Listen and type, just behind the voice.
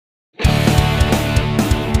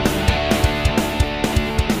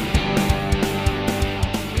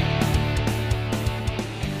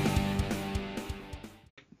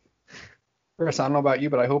Chris, I don't know about you,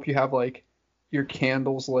 but I hope you have like your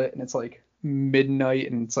candles lit and it's like midnight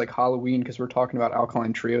and it's like Halloween because we're talking about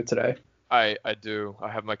Alkaline Trio today. I do. I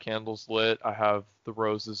have my candles lit. I have the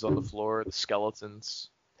roses on the floor, the skeletons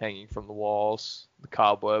hanging from the walls, the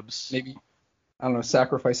cobwebs. Maybe, I don't know,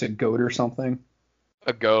 sacrifice a goat or something.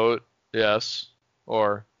 A goat, yes.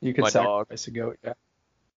 Or You could my dog. sacrifice a goat, yeah.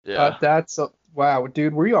 Yeah. Wow,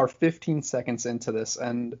 dude, we are 15 seconds into this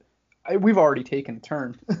and we've already taken a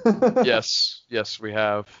turn. Yes, we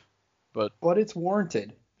have. But But it's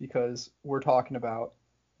warranted because we're talking about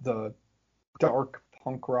the dark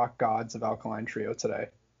punk rock gods of Alkaline Trio today.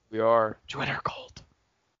 we are. Join our cult.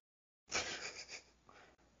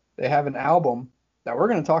 They have an album that we're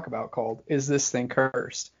going to talk about called Is This Thing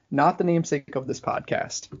Cursed? Not the namesake of this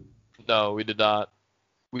podcast. No, we did not.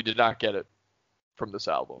 We did not get it from this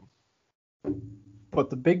album. But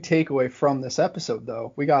the big takeaway from this episode,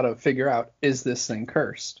 though, we got to figure out, is this thing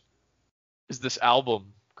cursed? Is this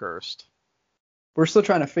album cursed? We're still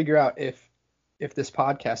trying to figure out if this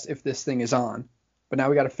podcast, if this thing is on. But now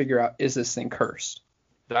we got to figure out, is this thing cursed?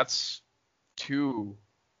 That's two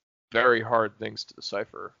very hard things to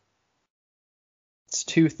decipher. It's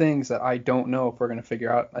two things that I don't know if we're going to figure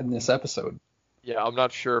out in this episode. Yeah, I'm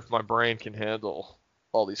not sure if my brain can handle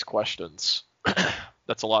all these questions.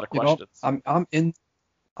 That's a lot of questions. I'm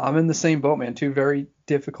in the same boat, man. Two very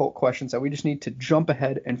difficult questions that we just need to jump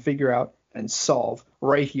ahead and figure out and solve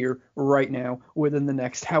right here, right now, within the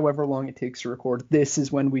next however long it takes to record. This is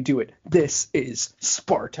when we do it. This is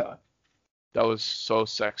Sparta. That was so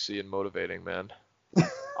sexy and motivating, man.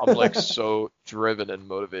 I'm like so driven and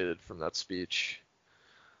motivated from that speech.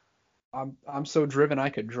 I'm so driven I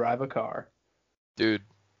could drive a car. Dude.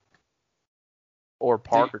 Or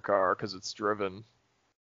park a car because it's driven.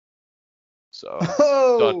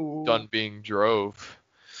 So, done being drove.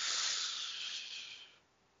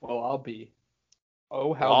 Well, I'll be.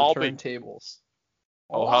 Oh, how the turntables.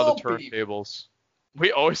 Oh, how the turntables.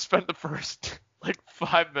 We always spend the first,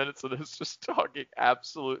 5 minutes of this just talking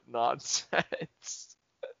absolute nonsense.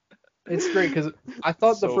 It's great because I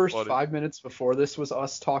thought So the first funny. 5 minutes before this was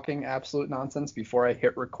us talking absolute nonsense before I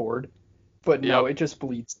hit record. But no, Yep. It just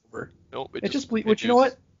bleeds over. Nope, It just bleeds. But you know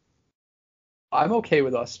what? I'm okay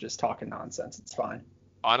with us just talking nonsense. It's fine.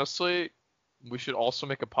 Honestly, we should also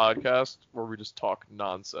make a podcast where we just talk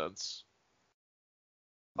nonsense.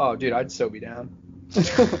 Oh, dude, I'd so be down.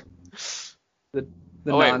 the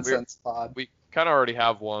nonsense pod. We kind of already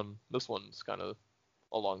have one. This one's kind of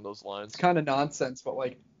along those lines. It's kind of nonsense, but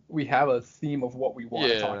we have a theme of what we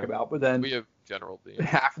want to talk about. But then we have general themes.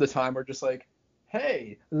 Half the time we're just like,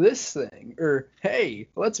 hey, this thing, or hey,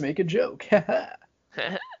 let's make a joke.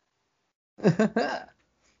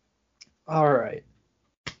 All right.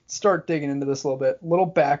 Start digging into this a little bit. Little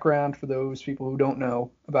background for those people who don't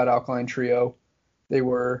know about Alkaline Trio. They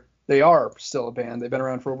are still a band. They've been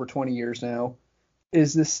around for over 20 years now.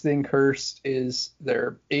 Is This Thing Cursed is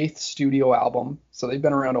their 8th studio album, so they've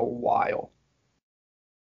been around a while.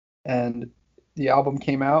 And the album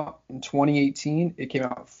came out in 2018. It came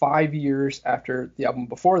out 5 years after the album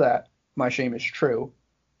before that, My Shame Is True,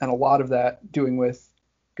 and a lot of that doing with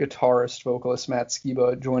guitarist, vocalist Matt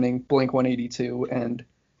Skiba joining Blink-182 and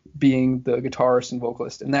being the guitarist and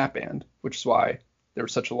vocalist in that band, which is why there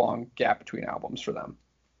was such a long gap between albums for them.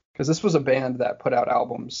 Because this was a band that put out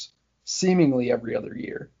albums seemingly every other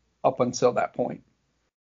year up until that point.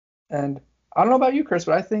 And I don't know about you, Chris,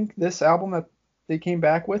 but I think this album that they came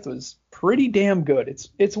back with was pretty damn good.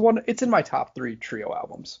 It's in my top 3 Trio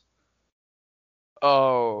albums.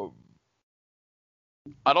 Oh,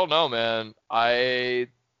 I don't know, man.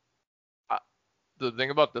 The thing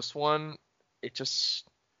about this one, it just,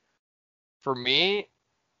 for me,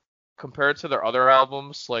 compared to their other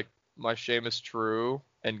albums, like My Shame Is True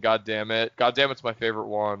and God Damn It's my favorite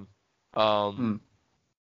one.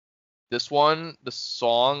 This one, the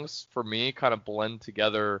songs for me kind of blend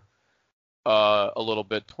together a little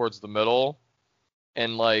bit towards the middle,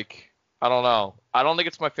 and I don't know. I don't think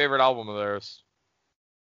it's my favorite album of theirs.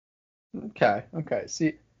 Okay.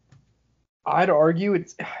 See, I'd argue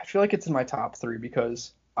I feel like it's in my top 3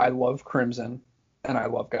 because I love Crimson and I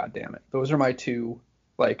love God Damn It. Those are my two,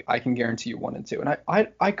 I can guarantee you 1 and 2. And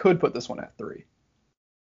I could put this one at 3.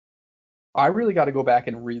 I really got to go back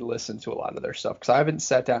and re-listen to a lot of their stuff because I haven't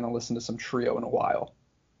sat down and listened to some Trio in a while.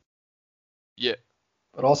 Yeah.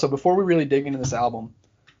 But also, before we really dig into this album,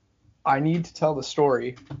 I need to tell the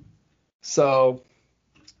story. So,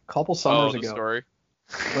 a couple summers ago, story.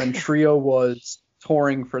 when Trio was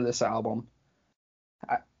touring for this album,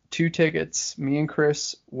 2 tickets, me and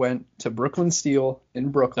Chris went to Brooklyn Steel in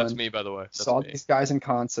Brooklyn. That's me, by the way. Saw these guys in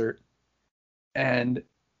concert, and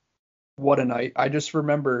what a night. I just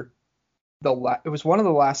remember it was one of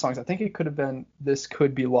the last songs. I think it could have been This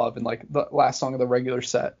Could Be Love, and like the last song of the regular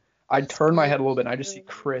set. I turn my head a little bit and I just see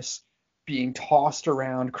Chris being tossed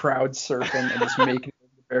around, crowd surfing, and just making it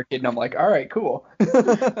over the barricade, and I'm like, all right, cool.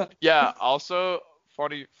 Yeah, also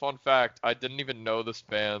fun fact, I didn't even know this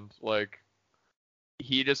band. Like,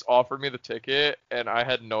 he just offered me the ticket and I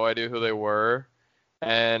had no idea who they were.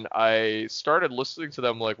 And I started listening to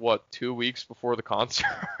them like 2 weeks before the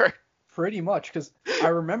concert. Pretty much, because I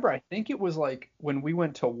remember, I think it was like when we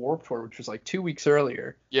went to Warped Tour, which was like 2 weeks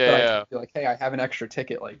earlier. Yeah, that I yeah. told you, like, hey, I have an extra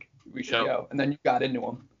ticket, like we should Yep. go, and then you got into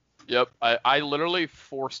them. Yep, I literally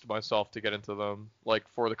forced myself to get into them, like,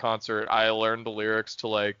 for the concert. I learned the lyrics to,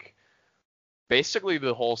 like, basically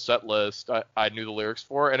the whole set list I knew the lyrics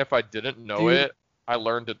for, and if I didn't know Dude. it, I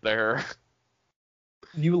learned it there.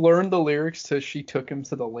 You learned the lyrics to "She Took Him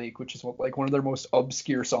to the Lake," which is like one of their most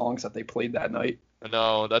obscure songs that they played that night.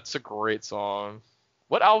 No, that's a great song.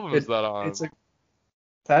 What album is that on?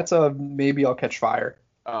 That's a Maybe I'll Catch Fire.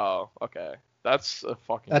 Oh, okay. That's a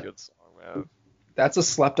fucking good song, man. That's a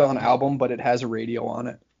slept on album, but it has a radio on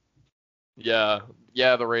it. Yeah,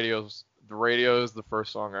 the radio is the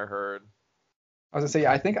first song I heard. I was gonna say,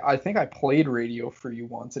 I think I played radio for you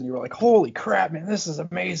once, and you were like, "Holy crap, man, this is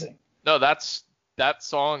amazing." No, that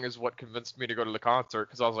song is what convinced me to go to the concert,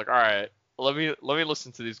 because I was like, all right, let me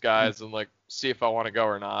listen to these guys and like see if I want to go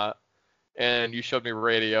or not. And you showed me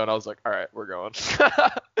radio, and I was like, all right, we're going.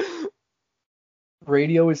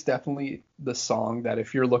 Radio is definitely the song that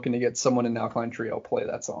if you're looking to get someone in Alkaline Trio, play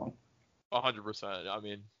that song. 100%. I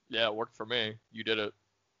mean, yeah, it worked for me. You did it.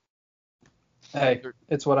 Hey,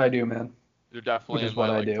 it's what I do, man. You're definitely in my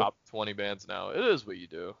like top 20 bands now. It is what you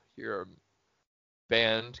do. You're a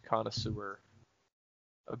band connoisseur.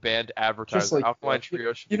 A band advertiser. Like, Alkaline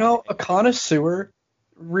Trio should be a connoisseur,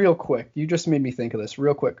 real quick, you just made me think of this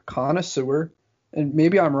real quick. Connoisseur, and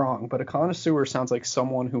maybe I'm wrong, but a connoisseur sounds like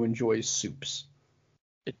someone who enjoys soups.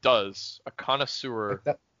 It does. A connoisseur. Like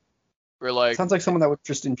that, or like, sounds like someone that would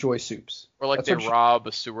just enjoy soups. Or like they rob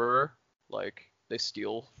a sewer. Like they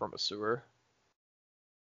steal from a sewer.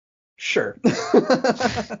 Sure.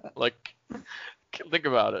 Like, think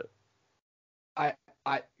about it.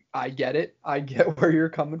 I get it. I get where you're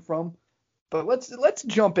coming from. But let's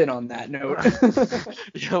jump in on that note.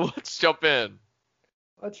 Yeah, let's jump in.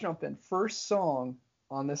 First song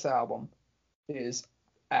on this album is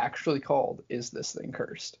actually called "Is This Thing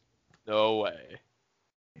Cursed?" No way.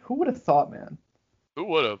 Who would have thought, man? Who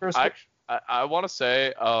would have? I want to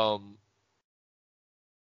say,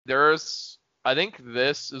 I think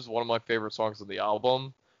this is one of my favorite songs on the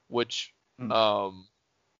album, which is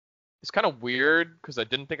kind of weird because I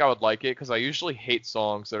didn't think I would like it, because I usually hate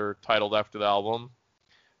songs that are titled after the album.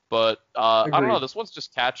 But I don't know, this one's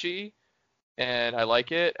just catchy, and I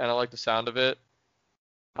like it, and I like the sound of it,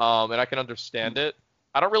 and I can understand it.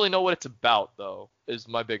 I don't really know what it's about, though, is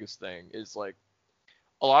my biggest thing. Is like,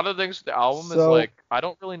 a lot of the things with the album is like, I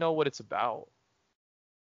don't really know what it's about.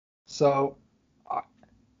 So,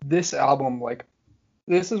 this album, like,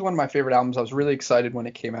 this is one of my favorite albums. I was really excited when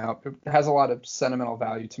it came out. It has a lot of sentimental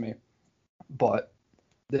value to me. But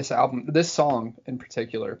this song in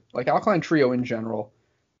particular, like Alkaline Trio in general,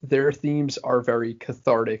 their themes are very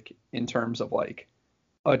cathartic in terms of like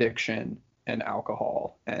addiction and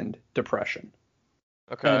alcohol and depression.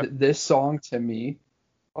 Okay. And this song, to me,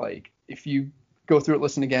 like, if you go through it,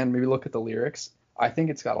 listen again, maybe look at the lyrics, I think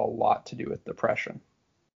it's got a lot to do with depression.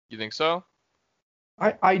 You think so?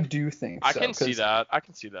 I do think so. I can see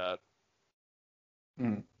that.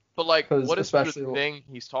 Mm. But like, what is the thing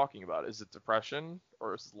he's talking about? Is it depression,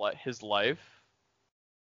 or is it his life?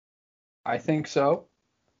 I think so.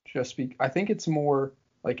 I think it's more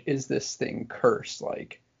like, is this thing cursed?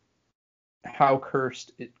 Like, how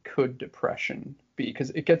cursed could depression be? Because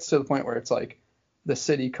it gets to the point where it's like, the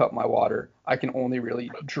city cut my water. I can only really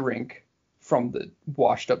drink from the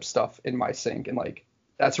washed up stuff in my sink, and like,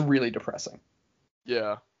 that's really depressing.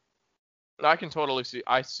 Yeah. But I can totally see.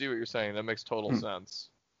 I see what you're saying. That makes total sense.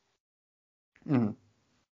 Mm-hmm.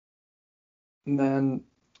 And then,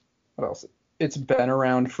 what else? It's been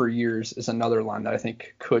around for years is another line that I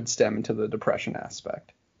think could stem into the depression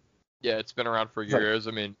aspect. Yeah, it's been around for years.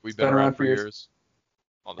 I mean, we've been around for years.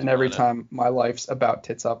 And every time my life's about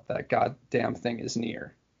tits up, that goddamn thing is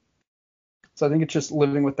near. So I think it's just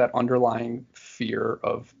living with that underlying fear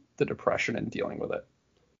of the depression and dealing with it.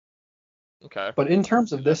 Okay. But in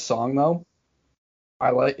terms of this song, though,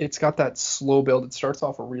 it's got that slow build. It starts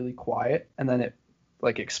off really quiet, and then it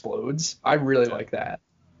like explodes. I really like that.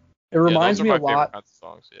 It reminds me a lot.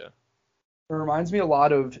 Songs, yeah. It reminds me a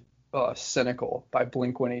lot of Cynical by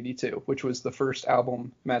Blink-182, which was the first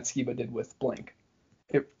album Matt Skiba did with Blink.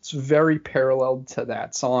 It's very paralleled to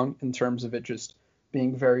that song in terms of it just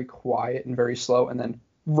being very quiet and very slow and then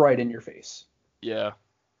right in your face. Yeah.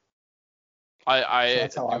 So I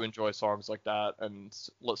that's how do enjoy songs like that, and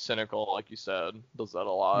Cynical, like you said, does that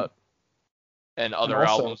a lot. And and other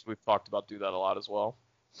also albums we've talked about do that a lot as well.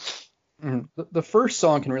 the first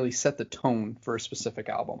song can really set the tone for a specific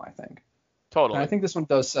album, I think. And I Totally. think this one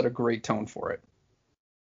does set a great tone for it.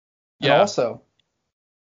 And Yeah. also,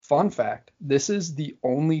 fun fact, this is the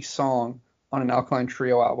only song on an Alkaline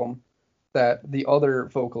Trio album that the other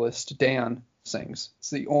vocalist, Dan, sings. It's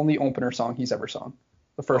the only opener song he's ever sung.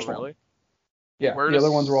 The Oh, first one. really? Yeah, Where the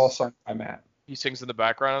other ones were all does sung by Matt. he sings in the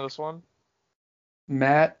background of this one?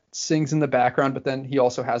 Matt sings in the background, but then he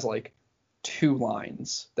also has like 2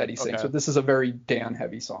 lines that he sings. Okay. So this is a very Dan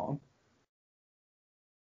heavy song.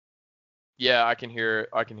 Yeah, I can hear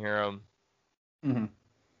him. hmm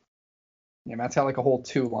Yeah, Matt's got like a whole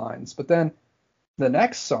 2 lines. But then the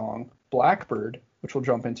next song, Blackbird, which we'll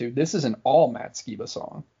jump into, this is an all Matt Skiba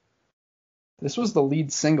song. This was the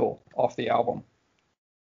lead single off the album.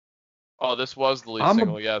 Oh, this was the lead I'm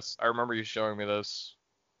single. a Yes, I remember you showing me this.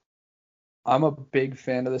 I'm a big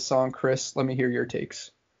fan of this song, Chris. Let me hear your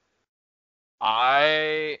takes.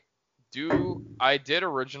 I I did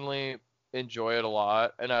originally enjoy it a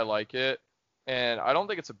lot, and I like it, and I don't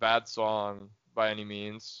think it's a bad song by any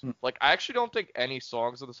means. Mm. Like, I actually don't think any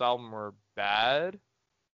songs of this album are bad,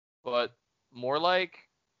 but more like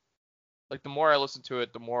the more I listen to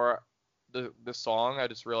it, the more the song, I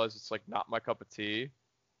just realize it's like not my cup of tea,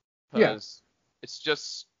 Yeah. because it's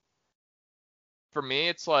just, for me,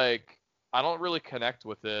 it's like I don't really connect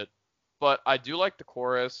with it, but I do like the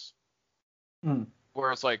chorus Mm.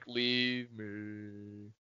 where it's like leave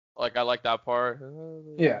me. Like, I like that part.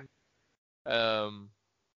 Yeah. Um,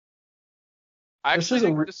 I This actually is a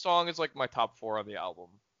think this song is like my top 4 on the album.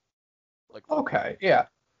 Like, low key. okay. Yeah.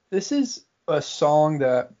 This is a song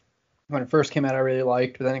that when it first came out I really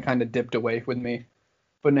liked, but then it kind of dipped away with me.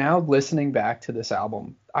 But now listening back to this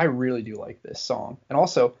album, I really do like this song. And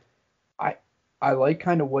also, I I like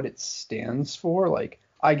kind of what it stands for. Like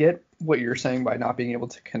I get what you're saying by not being able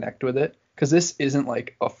to connect with it because this isn't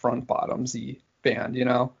like a front bottomsy band, you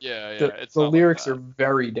know. Yeah, yeah, The it's the not like lyrics are that.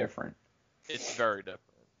 very different. It's very different,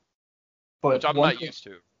 which But I'm one not thing, used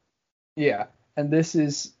to. yeah, and this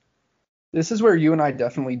is where you and I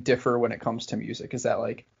definitely differ when it comes to music. Is that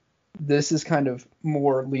like this is kind of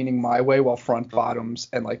more leaning my way, while front bottoms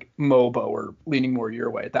and like Mobo are leaning more your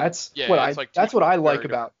way. That's Yeah, what it's I like two that's what I like very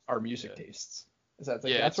about different. our music Yeah, tastes. Is that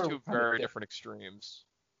like yeah, that's it's where we two kind of very differ. different extremes.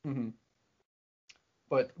 hmm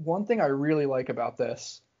But one thing I really like about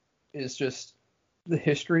this is just the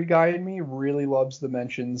history guy in me really loves the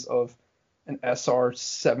mentions of an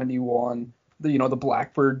SR-71, the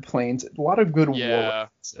Blackbird planes, a lot of good war Yeah,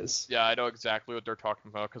 references. yeah, I know exactly what they're talking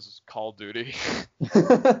about because it's Call of Duty.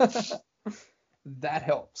 That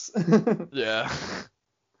helps. Yeah.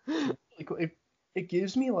 It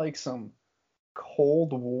gives me like some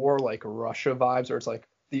Cold War like Russia vibes, where it's like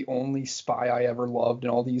the only spy I ever loved,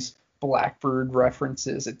 and all these Blackbird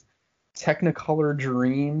references. It's Technicolor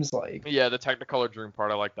Dreams, like Yeah, the Technicolor Dream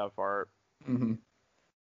part, I like that part. mhm.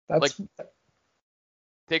 Like, That's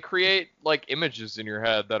they create like images in your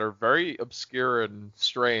head that are very obscure and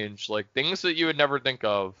strange, like things that you would never think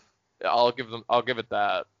of. I'll give it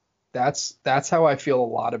that. that's how I feel a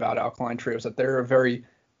lot about Alkaline Trios, that they're a very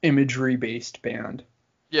imagery based band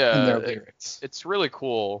in Yeah, their lyrics. it's really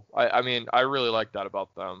cool. I mean, I really like that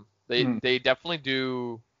about them. Mm. They definitely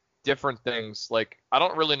do different things. Like, I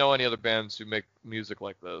don't really know any other bands who make music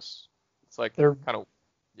like this. It's like They're kind of,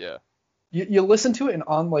 yeah. you listen to it, and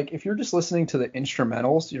on like if you're just listening to the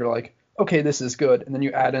instrumentals, you're like, okay, this is good, and then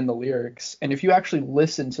you add in the lyrics, and if you actually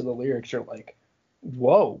listen to the lyrics, you're like,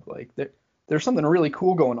 whoa, like there's something really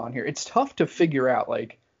cool going on here. It's tough to figure out.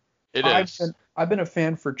 Like It I've is. been I've been a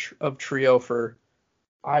fan of Trio for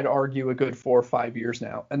I'd argue a good 4 or 5 years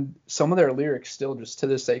now, and some of their lyrics still just to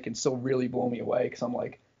this day can still really blow me away because I'm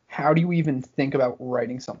like, how do you even think about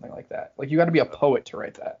writing something like that? Like you got to be a poet to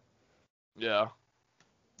write that, Yeah.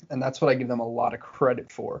 and that's what I give them a lot of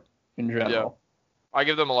credit for in Yeah. general. I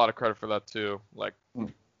give them a lot of credit for that too. Like,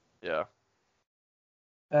 Mm. yeah.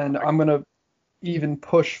 And I, I'm gonna even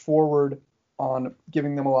push forward on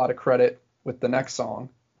giving them a lot of credit with the next song,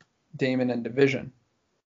 Damon and Division.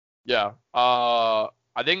 yeah.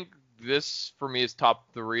 I think this for me is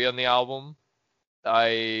top 3 on the album.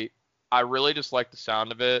 I I really just like the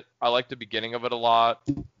sound of it. I like the beginning of it a lot.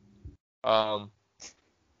 Um,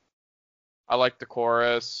 I like the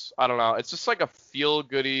chorus. I don't know. It's just like a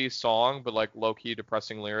feel-goody song, but like low-key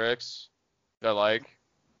depressing lyrics that I like.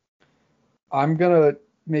 I'm gonna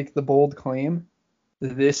make the bold claim.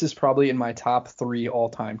 This is probably in my top 3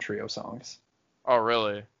 all-time Trio songs. Oh,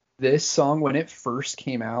 really? This song, when it first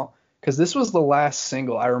came out, because this was the last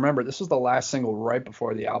single. I remember this was the last single right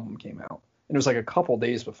before the album came out. And it was like a couple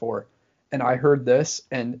days before. And I heard this,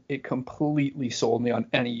 and it completely sold me on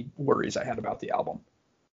any worries I had about the album.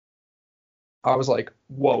 I was like,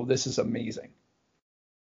 whoa, this is amazing.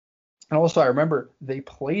 And also, I remember they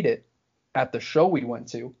played it at the show we went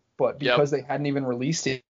to, but Yep. because they hadn't even released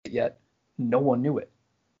it yet, no one knew it.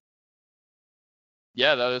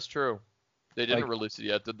 Yeah, that is true. They didn't Like, release it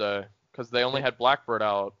yet, did they? Because they only had Blackbird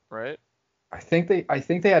out, right? I think they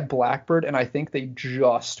had Blackbird, and I think they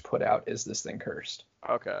just put out Is This Thing Cursed?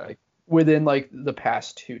 Okay. Like within like the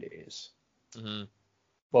past 2 days. hmm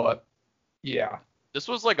But yeah, This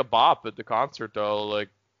was like a bop at the concert, though, like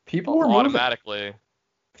people were moving. automatically.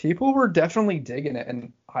 People were definitely digging it,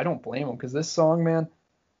 and I don't blame them because this song, man,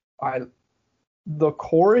 I the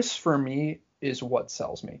chorus for me is what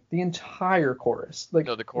sells me. The entire chorus, like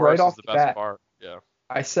No, the right chorus is off the the best bat, part. Yeah.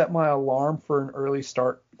 I set my alarm for an early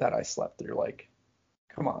start that I slept through. Like,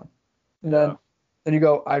 come on. And Yeah. then you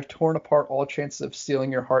go, I've torn apart all chances of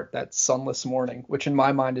stealing your heart that sunless morning, which in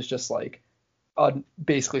my mind is just like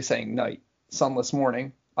basically saying night, sunless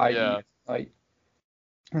morning, i.e. Yeah. night.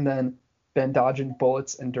 And then been dodging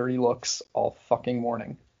bullets and dirty looks all fucking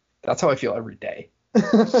morning. That's how I feel every day.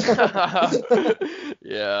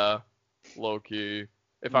 Yeah. Low key.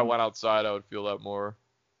 If I went outside, I would feel that more.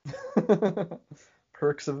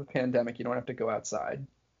 Perks of a pandemic, you don't have to go outside.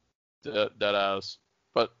 Dead ass.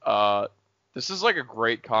 But this is like a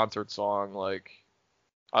great concert song. Like,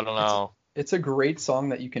 I don't know. It's a great song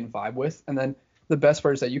that you can vibe with. And then the best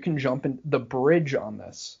part is that you can jump in the bridge on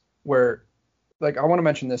this, where, like, I want to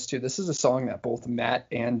mention this too. This is a song that both Matt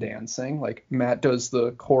and Dan sing. Like, Matt does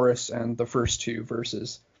the chorus and the first 2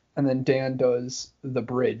 verses, and then Dan does the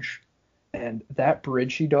bridge. And that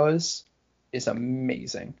bridge he does is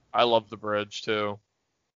amazing. I love the bridge too.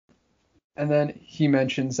 And then he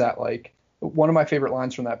mentions that, like, one of my favorite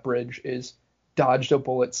lines from that bridge is, dodged a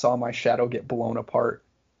bullet, saw my shadow get blown apart.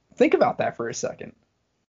 Think about that for a second.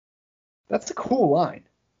 That's a cool line.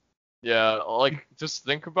 Yeah, like just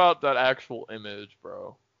think about that actual image,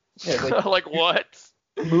 bro. Yeah, like, Like what?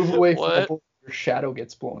 move away from the What? bullet, your shadow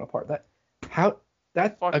gets blown apart. That Fuck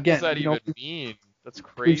again, does that you know, even mean? That's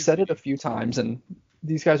we've said crazy. it a few times, and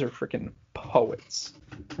these guys are freaking poets.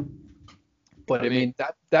 But I I mean, mean,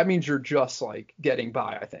 that means you're just like getting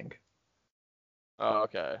by, I think. oh,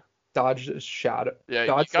 okay. Dodge the shadow, Yeah, you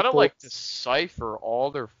dodge the gotta like bullets. decipher all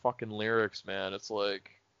their fucking lyrics, man. It's like,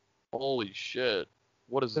 holy shit.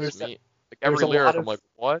 What does this There's mean? Like there's every a lot lyric, I'm of like,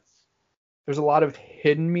 what? there's a lot of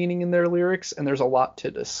hidden meaning in their lyrics, and there's a lot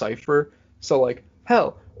to decipher. So like,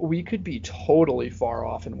 hell, we could be totally far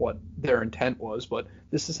off in what their intent was, but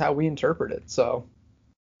this is how we interpret it. So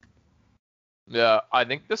Yeah, I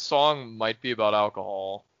think this song might be about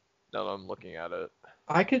alcohol. Now that I'm looking at it.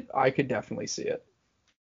 I could definitely see it.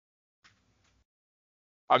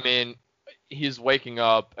 I mean, he's waking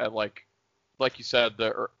up at like you said,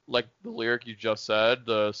 like the lyric you just said,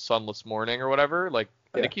 the sunless morning or whatever. Like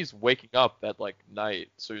I Yeah. think he's waking up at like night,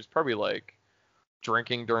 so he's probably like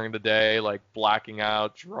drinking during the day, like blacking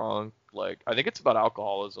out, drunk. Like I think it's about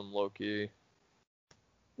alcoholism, low key.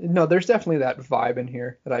 No, there's definitely that vibe in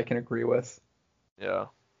here that I can agree with. Yeah.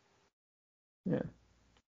 Yeah.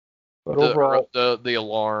 But The overall, the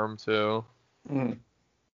alarm too. mm,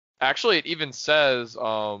 Actually, it even says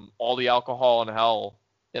all the alcohol in hell,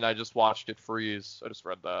 and I just watched it freeze. I just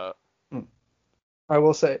read that. mm. I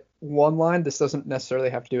will say one line, this doesn't necessarily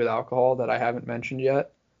have to do with alcohol that I haven't mentioned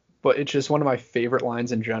yet, but it's just one of my favorite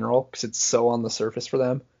lines in general because it's so on the surface for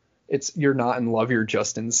them. It's you're not in love, you're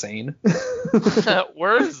just insane.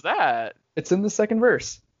 Where is that? It's in the second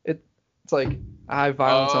verse. It's like I have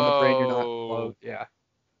violence on the brain, you're not in Oh, love. Yeah.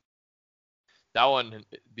 that one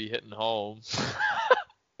be hitting home.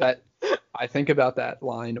 That I think about that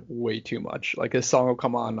line way too much. Like this song will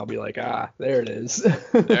come on and I'll be like, there it is.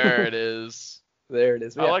 There it is. There it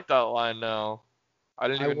is. But I yeah, like that line now. I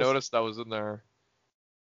didn't I even will notice that was in there.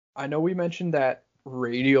 I know we mentioned that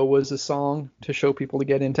Radio was a song to show people to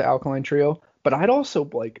get into Alkaline Trio, but I'd also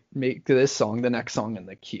like make this song the next song in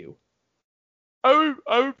the queue. I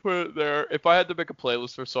would put it there if I had to make a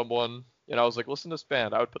playlist for someone and I was like, listen to this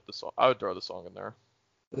band. I would put the song. I would throw the song in there.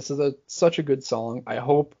 This is such a good song. I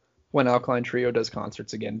hope when Alkaline Trio does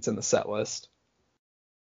concerts again, it's in the set list.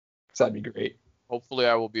 'Cause that'd be great. Hopefully,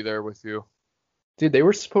 I will be there with you. Dude, they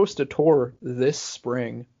were supposed to tour this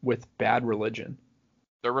spring with Bad Religion.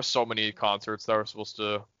 There were so many concerts that were supposed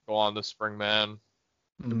to go on this spring, man.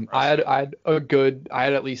 I Depressing.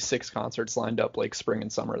 had at least 6 concerts lined up like spring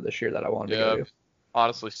and summer this year that I wanted to go Yeah, to.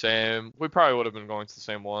 honestly, same. We probably would have been going to the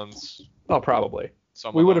same ones. Oh, probably.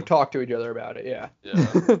 Some We of would have them. talked to each other about it, yeah.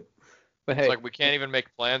 Yeah. But It's hey, like we can't even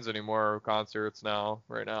make plans anymore of concerts now,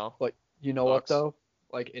 right now. like, you know what Sucks. though?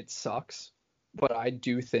 Like, it sucks, but I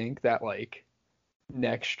do think that like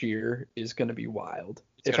next year is going to be wild.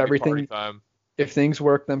 It's gonna be party time. If things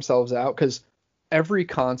work themselves out, because every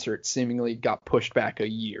concert seemingly got pushed back a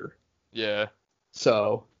year. Yeah.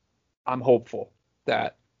 So I'm hopeful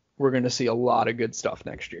that we're going to see a lot of good stuff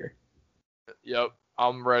next year. Yep.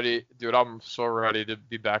 I'm ready, dude. I'm so ready to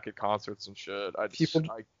be back at concerts and shit. People,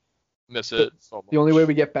 I miss the, it so the only way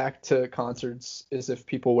we much. get back to concerts is if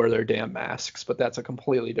people wear their damn masks, but that's a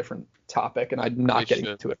completely different topic, and I'm They not getting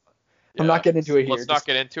should. into it. I'm Yeah. not getting into it here. Let's not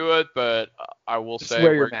get into it, but I will Just say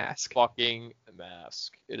wear your wear your mask. fucking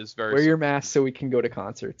mask. It is very Wear your simple. mask so we can go to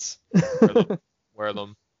concerts. Wear them. Wear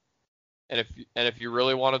them. And if you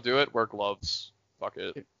really want to do it, wear gloves. Fuck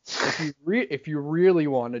it. If you really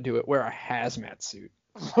want to do it, wear a hazmat suit.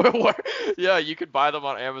 Yeah, you could buy them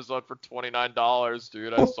on Amazon for $29,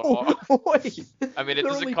 dude. I saw. Wait, I mean, they're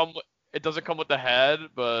only it doesn't come with the head,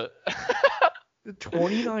 but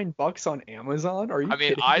 29 bucks on Amazon? Are you I mean,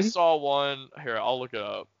 kidding I me? saw one here. I'll look it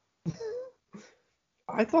up.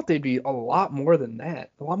 I thought they'd be a lot more than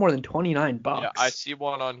that. A lot more than 29 Yeah, I bucks. see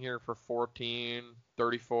one on here for 14,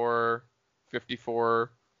 34,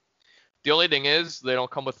 54. The only thing is they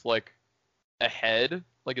don't come with like a head,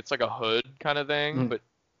 like it's like a hood kind of thing, Mm, but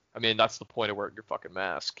I mean, that's the point of wearing your fucking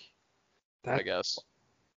mask, I that guess.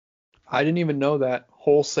 I didn't even know that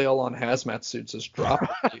wholesale on hazmat suits is dropping.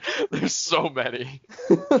 There's so many.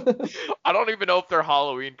 I don't even know if they're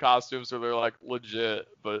Halloween costumes or they're like legit,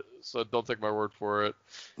 but so don't take my word for it.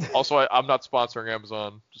 Also, I'm not sponsoring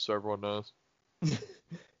Amazon, just so everyone knows.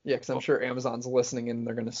 Yeah, because I'm Well, sure Amazon's listening and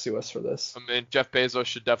they're gonna sue us for this. I mean, Jeff Bezos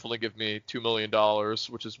should definitely give me $2 million,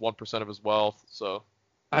 which is 1% of his wealth. So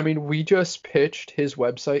I mean, we just pitched his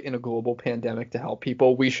website in a global pandemic to help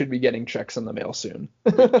people. We should be getting checks in the mail soon.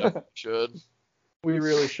 we definitely should. We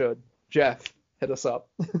really should. Jeff, hit us up.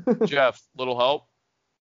 Jeff, little help,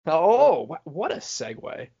 Oh, what a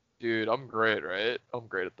segue. dude. I'm great, right? I'm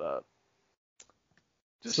great at that.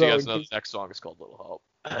 Just so you So, guys know, the next song is called Little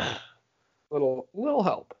Help. little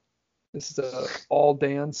help. This is a all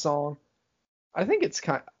Dan song. I think it's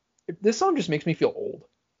this song just makes me feel old.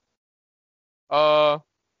 uh,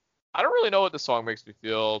 I don't really know what the song makes me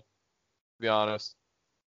feel, to be honest.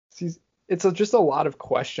 It's just a lot of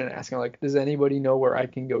question asking, like, does anybody know where I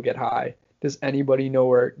can go get high? Does anybody know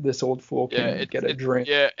where this old fool Yeah, can get a drink?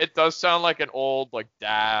 it does sound like an old like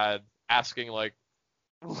dad asking like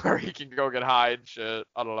where he can go get high and shit.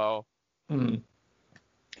 I don't know. Hmm.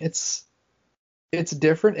 It's it's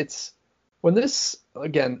different. It's when this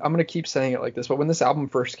again, I'm gonna keep saying it like this, but when this album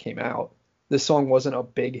first came out, this song wasn't a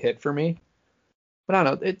big hit for me. But I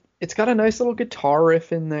don't know, it's got a nice little guitar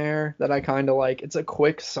riff in there that I kind of like. It's a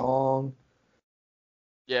quick song.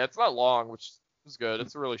 Yeah, it's not long, which is good.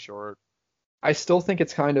 It's really short. I still think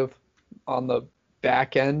it's kind of on the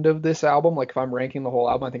back end of this album. Like if I'm ranking the whole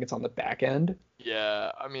album, I think it's on the back end.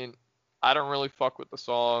 Yeah, I mean, I don't really fuck with the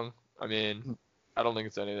song. I mean, I don't think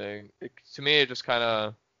it's anything. To me, it just kind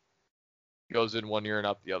of goes in one ear and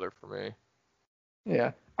out the other for me.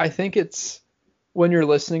 Yeah, I think it's when you're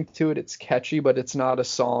listening to it, it's catchy, but it's not a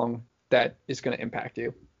song that is going to impact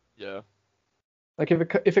you. Yeah. Like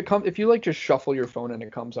if you like just shuffle your phone and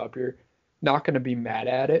it comes up, you're not going to be mad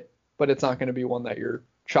at it, but it's not going to be one that you're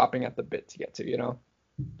chopping at the bit to get to, you know?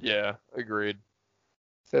 Yeah, agreed.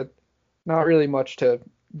 So not really much to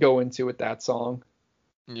go into with that song.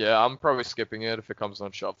 Yeah, I'm probably skipping it if it comes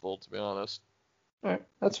on shuffle, to be honest. All right,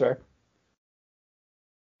 that's fair.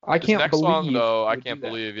 I This can't next song, believe though, you I would do can't that.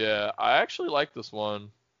 believe. Yeah, I actually like this one.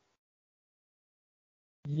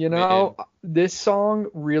 You I mean, know, this song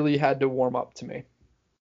really had to warm up to me.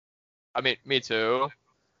 me too.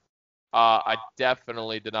 I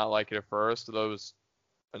definitely did not like it at first, though it was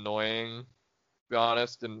annoying, to be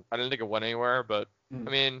honest, and I didn't think it went anywhere. But I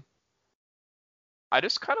Mm. mean, I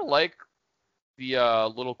just kind of like the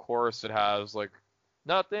little chorus it has, like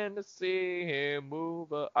nothing to see him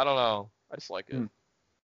move. I don't know. I just like it. Mm.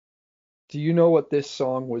 Do you know what this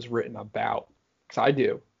song was written about? Because I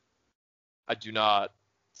do. I do not.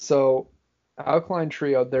 So, Alkaline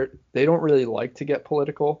Trio, they don't really like to get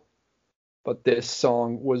political, but this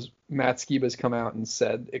song was Matt Skiba's come out and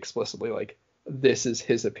said explicitly like this is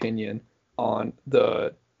his opinion on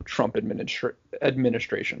the Trump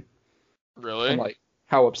administration. and Really? like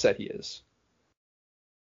how upset he is.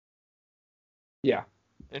 Yeah.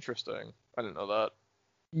 Interesting. I didn't know that.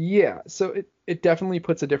 Yeah, so it definitely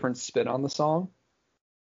puts a different spin on the song,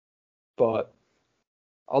 but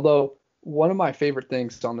although one of my favorite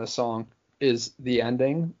things on this song is the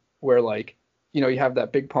ending where like you have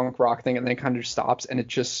that big punk rock thing and then it kind of just stops and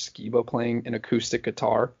it's just Skiba playing an acoustic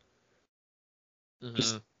guitar,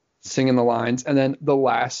 just Mhm. singing the lines, and then the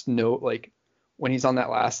last note, like when he's on that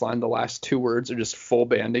last line, the last two words are just full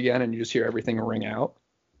band again and you just hear everything ring out.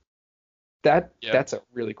 Yeah. That's a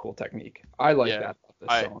really cool technique. I like Yeah. that about this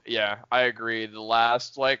song. I agree. The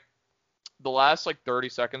last like 30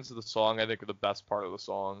 seconds of the song I think are the best part of the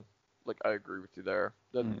song. Like I agree with you there.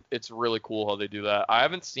 That Mm. it's really cool how they do that. I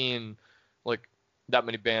haven't seen like that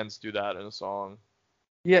many bands do that in a song.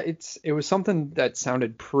 Yeah, it was something that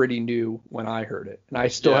sounded pretty new when I heard it, and I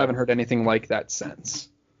still Yeah. haven't heard anything like that since.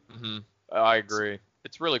 Mhm. I agree.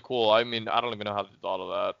 It's really cool. I mean, I don't even know how they thought of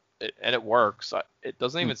that. And it works. It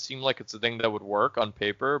doesn't Mm, even seem like it's a thing that would work on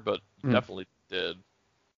paper, but it mm. definitely did.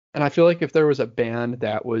 And I feel like if there was a band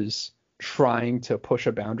that was trying to push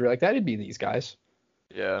a boundary like that, it'd be these guys.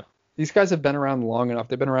 Yeah. These guys have been around long enough.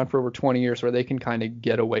 They've been around for over 20 years where they can kind of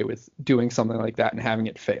get away with doing something like that and having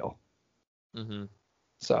it fail. Mhm.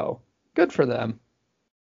 So, good for them.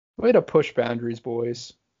 Way to push boundaries,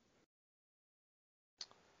 boys.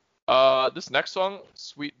 This next song,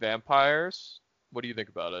 Sweet Vampires. What do you think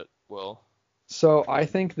about it, Will? So, I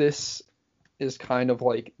think this is kind of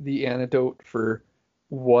like the antidote for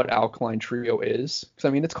what Alkaline Trio is. Because,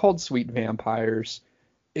 I mean, it's called Sweet Vampires.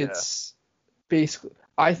 Yeah. It's basically,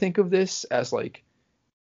 I think of this as like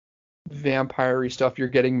vampire stuff. You're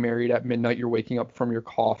getting married at midnight, you're waking up from your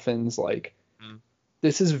coffins. Like, Mm.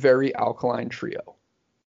 this is very Alkaline Trio,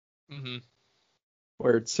 Mhm.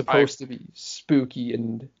 where it's I supposed to be spooky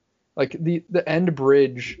and like the end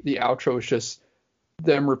bridge, the outro is just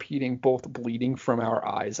them repeating both bleeding from our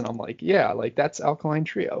eyes. And I'm like, yeah, like that's Alkaline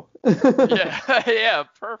Trio. Yeah, yeah,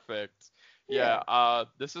 perfect. Yeah, Yeah.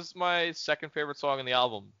 this is my second favorite song in the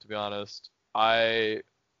album, to be honest. I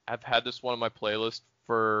have had this one on my playlist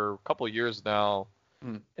for a couple years now,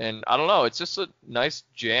 Mm, and I don't know, it's just a nice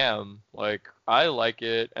jam. Like, I like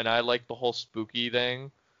it, and I like the whole spooky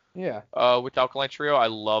thing. yeah. With Alkaline Trio, I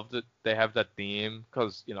love that they have that theme,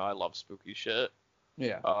 because, I love spooky shit.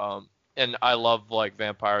 Yeah. Um, and I love, like,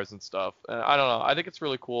 vampires and stuff. And I don't know, I think it's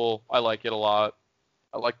really cool. I like it a lot.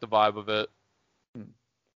 I like the vibe of it. Mm.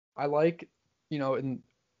 I like, and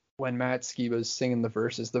when Matt Skiba's singing the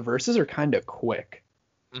verses are kind of quick.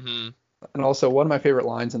 Hmm. And also, one of my favorite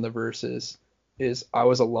lines in the verses is, I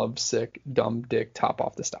was a lovesick, dumb dick, top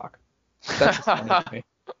off the stock. That's just funny to me.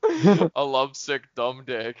 A lovesick dumb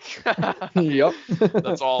dick. Yep.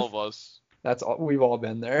 That's all of us. That's all. We've all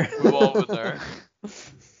been there. We've all been there.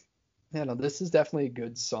 Yeah, no, this is definitely a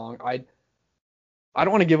good song. I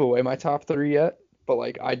don't want to give away my top three yet, but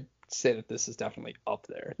like I'd say that this is definitely up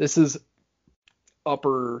there. This is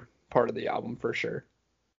upper part of the album for sure.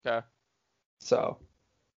 Okay. So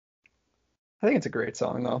I think it's a great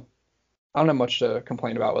song though. I don't have much to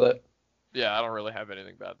complain about with it. Yeah, I don't really have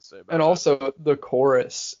anything bad to say And about it. also the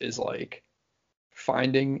chorus is like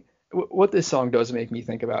finding what this song does make me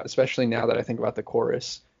think about, especially now that I think about the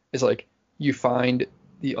chorus, is like you find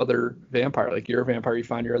the other vampire, like you're a vampire, you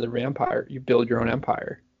find your other vampire, you build your own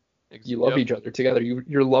empire. You love Yep. each other together.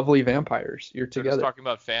 You're lovely vampires. You're They're just together. talking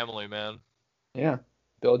about family, man. Yeah.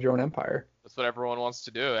 Build your own empire. That's what everyone wants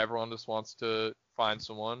to do. Everyone just wants to find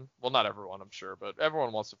someone. Well, not everyone, I'm sure, but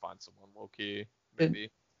everyone wants to find someone low key, In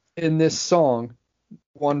maybe. in this song,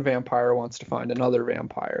 one vampire wants to find another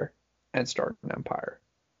vampire and start an empire.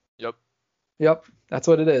 Yep. Yep, that's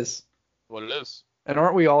what it is. What it is. And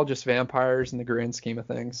aren't we all just vampires in the grand scheme of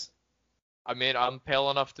things? I mean, I'm pale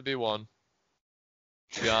enough to be one,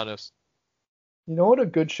 to be honest. You know what a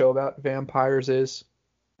good show about vampires is?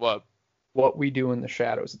 What? What We Do in the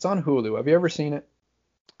Shadows. It's on Hulu. Have you ever seen it?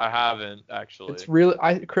 I haven't It's actually.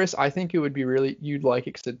 really, Chris, I think it would be really, you'd like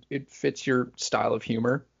it because it fits your style of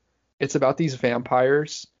humor. It's about these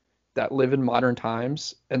vampires that live in modern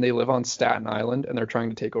times and they live on Staten Island and they're trying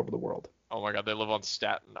to take over the world. Oh my God, they live on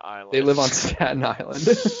Staten They live on Island. Staten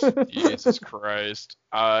Island. Jesus Christ.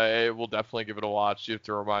 I will definitely give it a watch. You have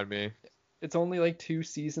to remind me. It's only like 2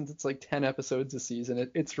 seasons. It's like 10 episodes a season.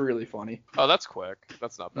 It's really funny. Oh, that's quick.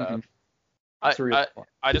 That's not Hmm. bad. I It's really I fun.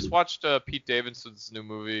 I just watched Pete Davidson's new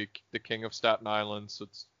movie, The King of Staten Island, so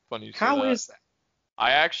it's funny you say How that. is that?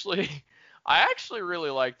 I actually I actually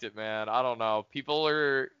really liked it, man. I don't know. People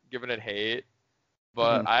are giving it hate, Hmm.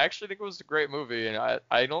 but I actually think it was a great movie, and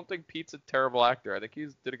I don't think Pete's a terrible actor. I think he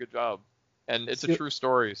did a good job. And it's a See, true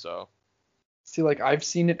story, so. See, like I've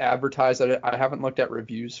seen it advertised. I haven't looked at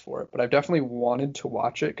reviews for it, but I've definitely wanted to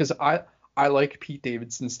watch it because I like Pete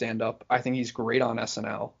Davidson stand up. I think he's great on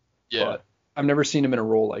SNL, Yeah. but I've never seen him in a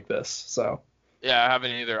role like this. So, Yeah, I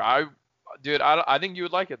haven't either. Dude, I think you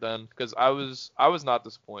would like it then, because I was not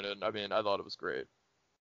disappointed. I mean, I thought it was great.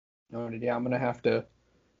 no, yeah, I'm gonna have to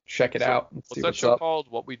check it So, out and see what's that what's show up. called?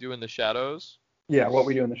 What We Do in the Shadows? Yeah, What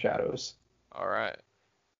We Do in the Shadows All right.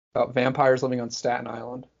 about vampires living on Staten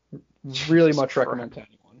Island. Really Jesus much recommend Christ.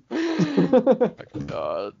 to anyone. My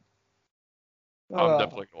God. I'm uh,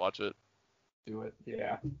 definitely gonna watch it. do it.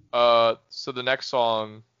 Yeah. So the next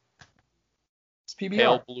song, It's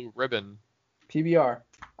Pale PBR. Blue Ribbon. PBR.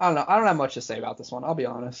 I don't know. I don't have much to say about this one. I'll be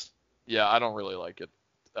honest. Yeah, I don't really like it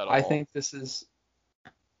at I all. think this is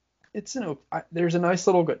there's a nice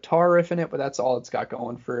little guitar riff in it, but that's all it's got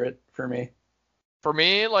going for it for me. For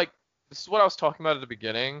me, like, this is what I was talking about at the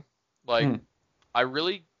beginning. Like, Mm. I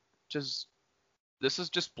really just this is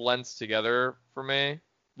just blends together for me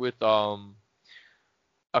with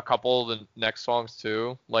a couple of the next songs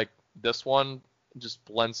too. Like this one just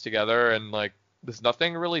blends together, and like there's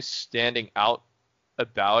nothing really standing out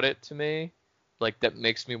about it to me, like that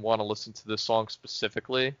makes me want to listen to this song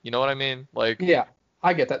specifically. You know what I mean? Like, Yeah,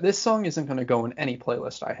 I get that. This song isn't going to go in any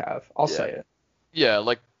playlist I have. I'll yeah, say it. yeah,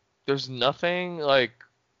 like there's nothing like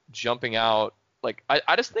jumping out. Like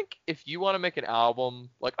I just think if you want to make an album,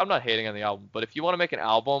 like I'm not hating on the album, but if you want to make an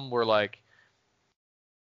album where like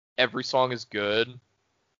every song is good,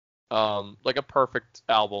 like a perfect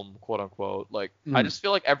album, quote unquote. Like I Mm. just feel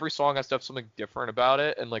like every song has to have something different about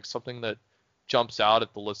it and like something that jumps out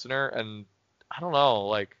at the listener. And I don't know,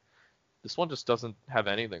 like this one just doesn't have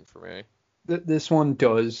anything for me. This one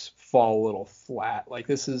does fall a little flat. Like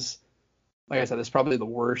this is, like I said, this is probably the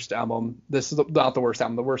worst album. This is not the worst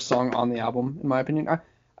album, the worst song on the album, in my opinion.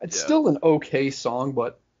 It's Yeah. still an okay song,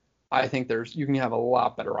 but I think you can have a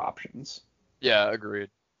lot better options. Yeah, agreed.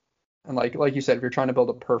 And like you said, if you're trying to build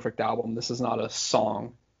a perfect album, this is not a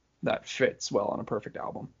song that fits well on a perfect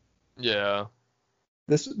album. Yeah.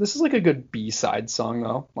 This is like a good B-side song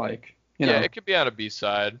though. Like, Yeah, it could be on a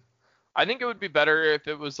B-side. I think it would be better if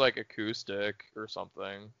it was like acoustic or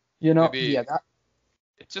something. Yeah, Maybe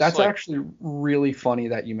it's just that's like, actually really funny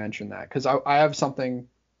that you mentioned that because I have something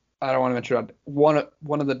I don't want to mention about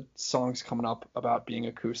one of the songs coming up about being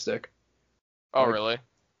acoustic. oh Like, really?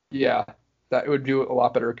 yeah, that it would do a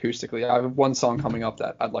lot better acoustically. I have one song coming up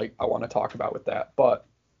that I want to talk about with that, but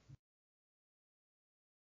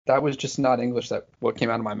that was just not English that what came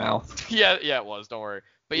out of my mouth. Yeah, yeah, it was. Don't worry.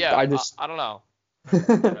 But yeah, I just I don't know.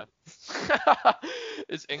 Okay.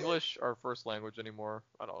 Is English our first language anymore?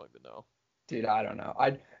 I don't even know. dude, I don't know.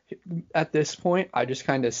 I At this point, I just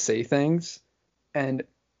kind of say things and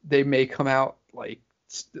they may come out like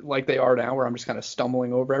they are now, where I'm just kind of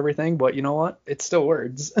stumbling over everything. But you know what? It's still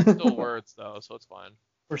words. Still words though, so it's fine.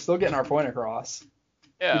 We're still getting our point across.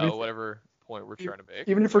 Yeah, Even if whatever point we're trying to make.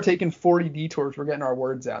 even if It's we're all right. taking 40 detours, we're getting our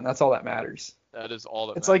words out, and that's all that matters. That is all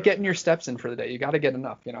that It's like matters. getting your steps in for the day. You got to get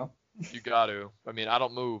enough, you know. You got to. I mean, I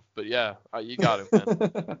don't move, but yeah, you got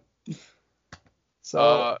to, man. So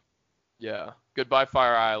Uh, yeah. Goodbye,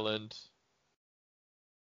 Fire Island.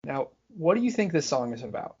 now, what do you think this song is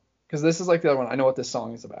about? Because this is like the other one. I know what this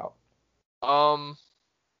song is about. Um,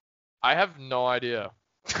 I have no idea.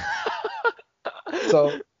 So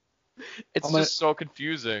I'm It's gonna just so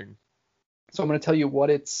confusing. so I'm gonna tell you what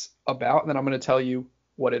it's about, and then I'm gonna tell you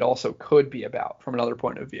what it also could be about from another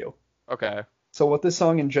point of view. Okay. So what this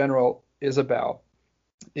song in general is about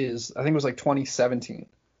is, I think it was like 2017.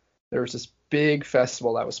 There was this big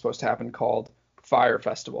festival that was supposed to happen called Fire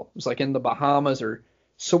Festival. It was like in the Bahamas or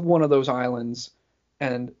one of those islands,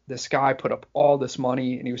 and this guy put up all this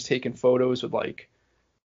money and he was taking photos with like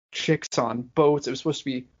chicks on boats. It was supposed to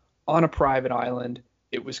be on a private island.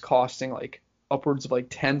 It was costing like upwards of like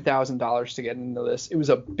 $10,000 to get into this. It was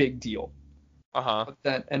a big deal. Uh-huh. But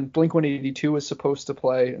then, and Blink 182 was supposed to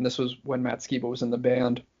play, and this was when Matt Skiba was in the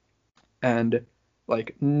band. And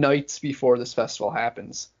like nights before this festival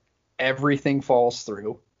happens, everything falls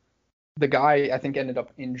through. The guy, I think, ended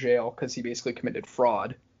up in jail because he basically committed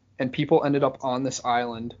fraud, and people ended up on this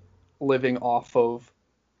island living off of,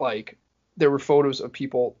 like, there were photos of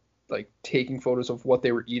people like taking photos of what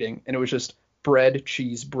they were eating, and it was just bread,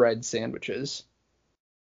 cheese, bread sandwiches.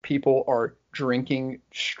 People are drinking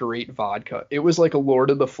straight vodka. It was like a Lord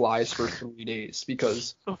of the Flies for 3 days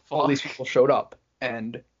because The all fuck? these people showed up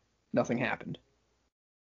and nothing happened.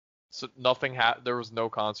 So nothing there was no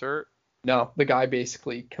concert? No, the guy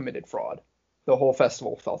basically committed fraud. The whole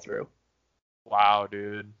festival fell through, Wow,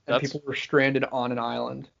 dude. and That's people were stranded on an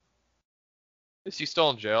island. Is he still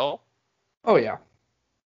in jail? Oh yeah,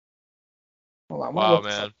 Well, I'm gonna Wow, look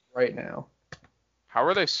this up man. right now. How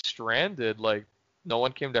are they stranded? Like, no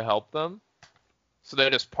one came to help them? So they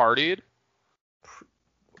just partied?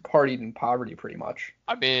 Partied in poverty, pretty much.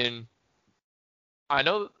 I mean, I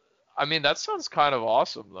know, I mean, that sounds kind of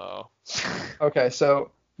awesome, though. Okay,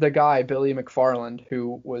 so the guy, Billy McFarland,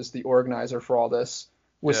 who was the organizer for all this,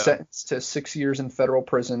 was Yeah. sentenced to 6 years in federal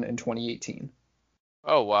prison in 2018.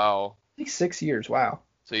 Oh, wow. I think 6 years. Wow.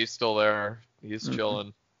 So he's still there. He's Hmm.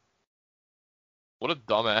 chilling. What a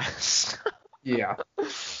dumbass. Yeah.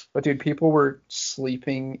 But dude, people were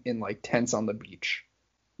sleeping in like tents on the beach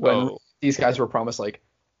when Oh, these guys were promised like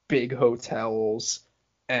big hotels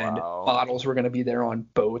and wow. models were going to be there on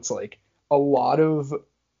boats. Like a lot of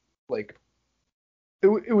like it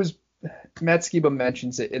was Matt Skiba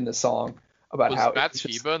mentions it in the song about Was how it Matt was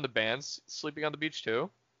just Skiba and the bands sleeping on the beach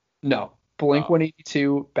too? no. Blink Oh,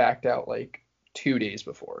 182 backed out like 2 days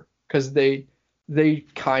before because they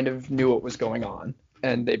kind of knew what was going on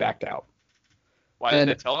and they backed out. why didn't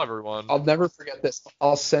they And tell everyone? I'll never forget this.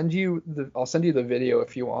 I'll send you the video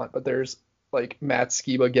if you want, but there's like Matt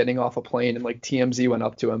Skiba getting off a plane and like TMZ went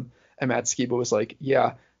up to him and Matt Skiba was like,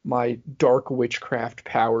 "Yeah, my dark witchcraft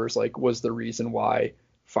powers like was the reason why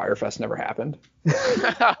Firefest never happened."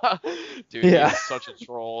 Dude, he Yeah. is such a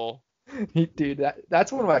troll. Dude,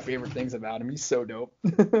 that's one of my favorite things about him. He's so dope.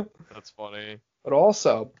 That's funny. But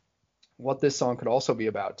also, what this song could also be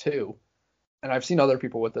about too, and I've seen other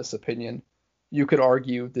people with this opinion, you could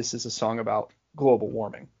argue this is a song about global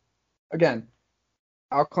warming. Again,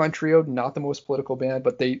 Alkaline Trio, not the most political band,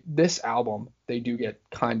 but this album they do get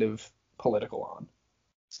kind of political on.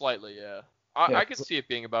 Slightly, yeah. I could 'Cause- see it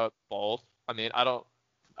being about both. I mean, I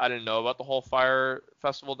didn't know about the whole fire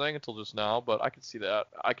festival thing until just now, but I could see that.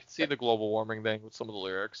 I could see the global warming thing with some of the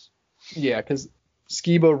lyrics. yeah, because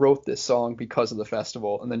Skiba wrote this song because of the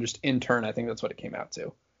festival, and then just in turn, I think that's what it came out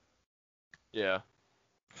to. Yeah.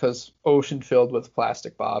 Because ocean filled with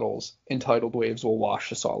plastic bottles, entitled waves will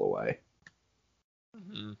wash us all away.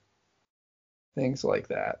 Hmm. Things like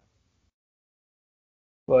that.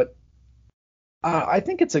 But I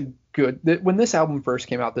think it's a when this album first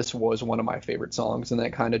came out, this was one of my favorite songs, and then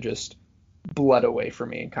it kind of just bled away for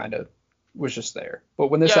me and kind of was just there. But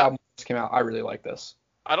when this Yeah, album first came out, I really like this.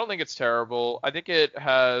 I don't think it's terrible. I think it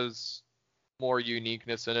has more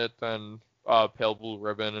uniqueness in it than Pale Blue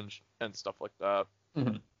Ribbon and stuff like that.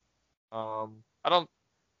 Hmm. I don't.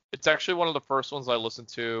 It's actually one of the first ones I listened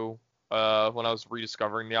to when I was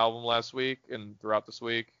rediscovering the album last week and throughout this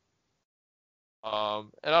week. And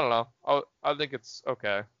I don't know. I think it's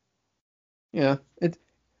okay. Yeah,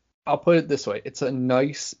 I'll put it this way: it's a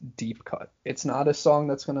nice deep cut. It's not a song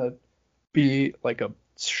that's gonna be like a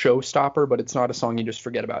showstopper, but it's not a song you just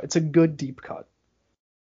forget about. It's a good deep cut.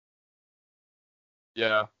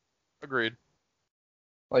 Yeah, agreed.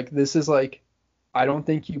 Like this is like I don't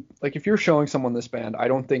think you like if you're showing someone this band, I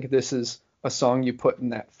don't think this is a song you put in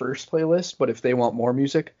that first playlist, but if they want more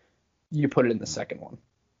music, you put it in the second one.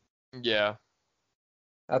 Yeah,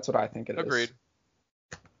 That's what I think it is. agreed.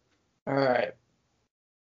 All right.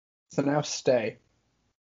 So now Stay,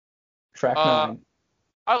 track Uh, 9.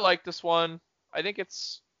 I like this one. I think it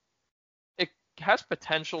has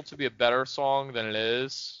potential to be a better song than it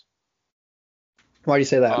is. Why do you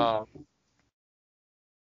say that? Uh,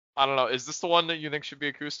 I don't know. Is this the one that you think should be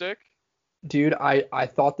acoustic? Dude, I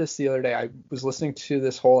thought this the other day. I was listening to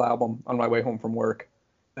this whole album on my way home from work,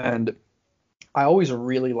 and I always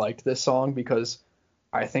really liked this song because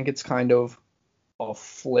I think it's kind of a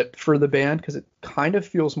flip for the band because it kind of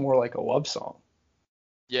feels more like a love song.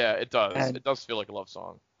 Yeah, it does. And It does feel like a love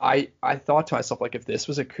song. I thought to myself like if this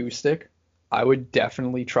was acoustic, I would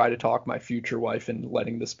definitely try to talk my future wife into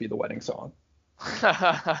letting this be the wedding song.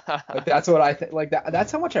 Like that's what I think. Like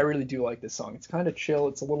that's how much I really do like this song. It's kind of chill.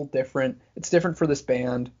 It's a little different. It's different for this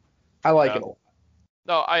band. I like Yeah. it a lot.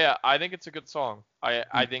 No, I think it's a good song. I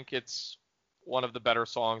Mm. think it's one of the better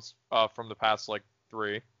songs from the past like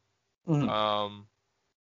three. Mhm. Um,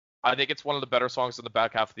 I think it's one of the better songs in the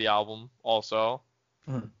back half of the album also.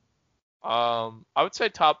 Mhm. I would say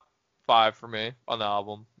top five for me on the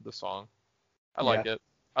album, the song. I Yeah. like it.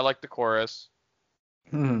 I like the chorus.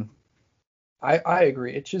 Mhm. I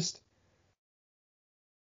agree. It's just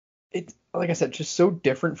it's like I said, just so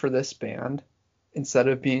different for this band. Instead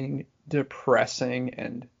of being depressing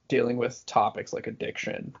and dealing with topics like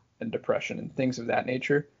addiction and depression and things of that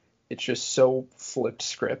nature, it's just so flipped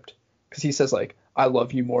script. Because he says like, "I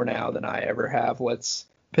love you more now than I ever have. Let's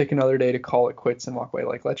pick another day to call it quits and walk away.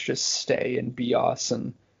 Like, let's just stay and be us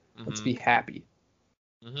and let's Mhm. be happy."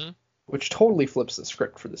 Mhm. Which totally flips the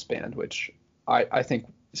script for this band, which I think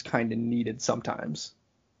is kind of needed sometimes.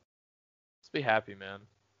 Let's be happy, man.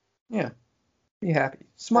 Yeah. Be happy. For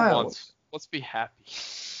Smile. once, let's be happy.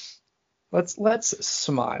 Let's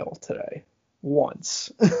smile today.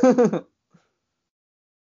 Once.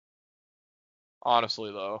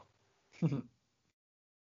 Honestly, though.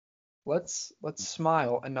 Let's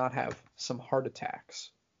smile and not have some heart attacks.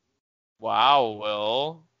 Wow,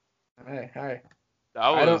 Will. Hey. That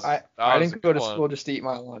was I a didn't go good to one. school just to eat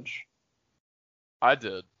my lunch. I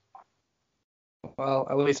did. Well,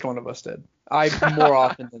 at least one of us did. I more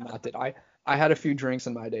often than not did. I had a few drinks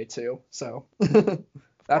in my day too, so Of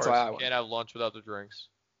that's why course, I you went. can't have lunch without the drinks.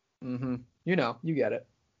 You get it.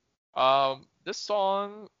 This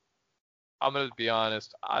song, I'm gonna be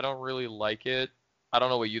honest, I don't really like it. I don't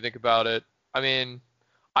know what you think about it. I mean,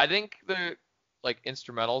 I think the like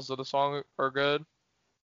instrumentals of the song are good.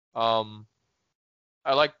 Um,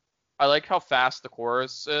 I like I like how fast the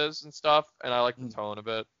chorus is and stuff, and I like the Mm. tone of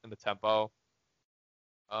it and the tempo.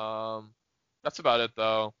 That's about it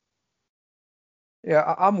though.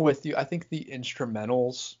 Yeah, I'm with you. I think the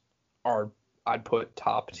instrumentals are I'd put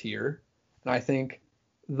top tier, and I think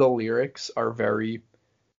the lyrics are very,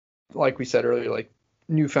 like we said earlier, like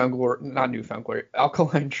Newfound Glory, not Newfound Glory,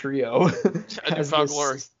 Alkaline Trio A has Newfound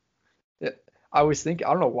Glory. this. I was thinking,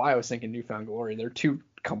 I don't know why I was thinking Newfound Glory. They're two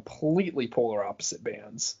completely polar opposite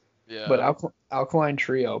bands. But Yeah. Alkaline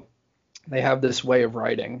Trio, they have this way of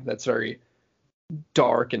writing that's very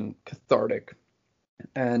dark and cathartic.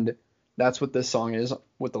 And that's what this song is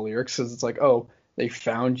with the lyrics, because it's like, oh, they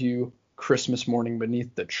found you Christmas morning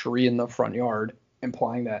beneath the tree in the front yard,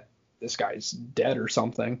 implying that this guy's dead or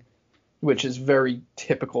something, which is very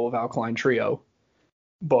typical of Alkaline Trio.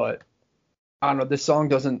 But I don't know, this song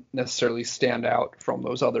doesn't necessarily stand out from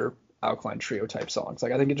those other Alkaline Trio type songs.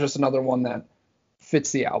 Like I think it's just another one that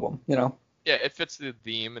fits the album. Yeah, it fits the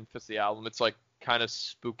theme and fits the album. It's like kind of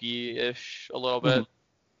spooky-ish a little Mm-hmm. bit,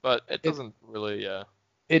 but it It doesn't really, yeah.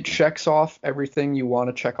 it checks off everything you want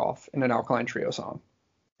to check off in an Alkaline Trio song,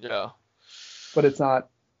 Yeah. but it's not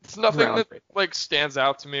It's nothing that groundbreaking. like stands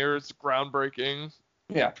out to me or is groundbreaking.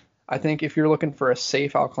 Yeah, I think if you're looking for a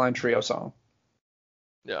safe Alkaline Trio song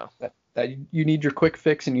Yeah. that you need your quick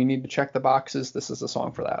fix and you need to check the boxes, this is a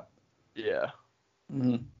song for that. Yeah.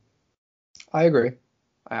 Mm-hmm. I agree.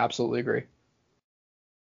 I absolutely agree.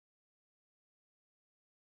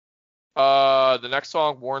 The next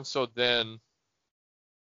song, Worn So Thin.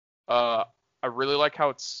 I really like how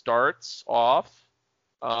it starts off.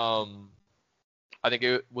 Um, I think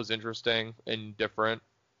it was interesting and different.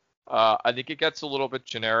 I think it gets a little bit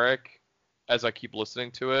generic as I keep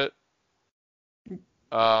listening to it.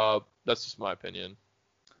 That's just my opinion.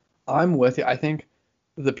 I'm with you. I think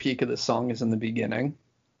the peak of the song is in the beginning.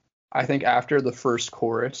 I think after the first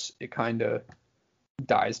chorus, it kind of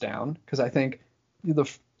dies down because I think the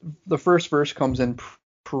the first verse comes in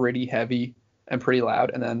pretty heavy and pretty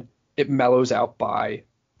loud, and then it mellows out by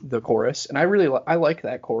the chorus. And I like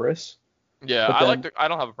that chorus, Yeah, but then I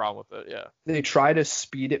don't have a problem with it. Yeah. they try to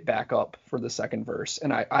speed it back up for the second verse,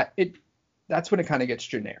 and that's when it kind of gets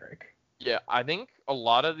generic. Yeah, I think a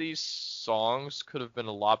lot of these songs could have been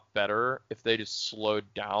a lot better if they just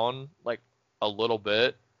slowed down like a little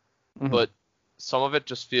bit, Hmm. but some of it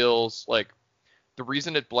just feels like the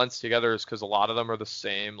reason it blends together is because a lot of them are the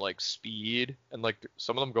same like speed and like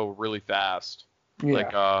some of them go really fast. Yeah,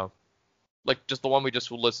 Like like just the one we just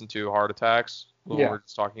listened to, Heart Attacks, the one we yeah. were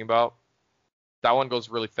just talking about. That one goes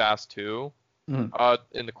really fast too, Hmm.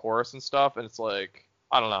 in the chorus and stuff, and it's like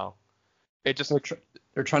I don't know. It just They're tr-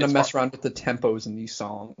 they're trying to it's hard. mess around with the tempos in these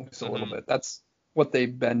songs a little Hmm. bit. That's what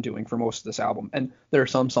they've been doing for most of this album. And there are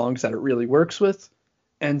some songs that it really works with,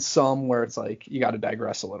 and some where it's like you got to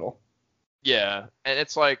digress a little. Yeah, and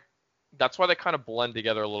it's like that's why they kind of blend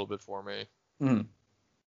together a little bit for me. Hmm.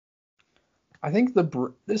 I think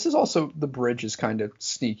this is also the bridge is kind of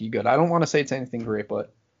sneaky good. I don't want to say it's anything great,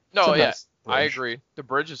 but it's a No, yeah, nice I bridge. agree. The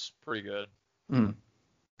bridge is pretty good. Hmm.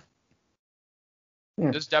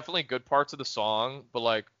 Yeah. There's definitely good parts of the song, but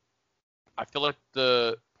like I feel like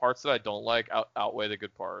the parts that I don't like outweigh the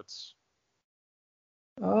good parts.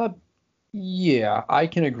 Uh, yeah, I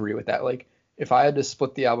can agree with that. Like, if I had to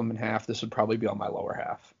split the album in half, this would probably be on my lower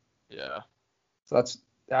half. Yeah. So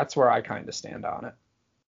that's where I kind of stand on it.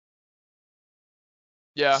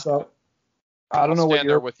 Yeah, So I I'll don't know what stand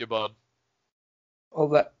there your with you, bud.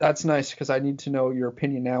 oh that's nice because I need to know your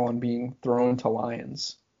opinion now on being thrown to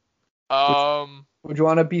lions. Which Um, would you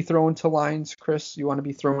want to be thrown to lions, Chris? You want to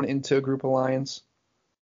be thrown into a group of lions?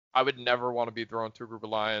 I would never want to be thrown to a group of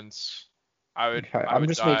lions. Okay, I I'm would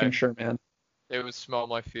just making die. sure, man. They would smell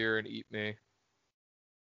my fear and eat me.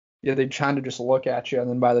 Yeah, they kind of just look at you, and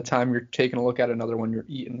then by the time you're taking a look at another one, you're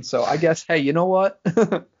eaten. So I guess, hey, you know what?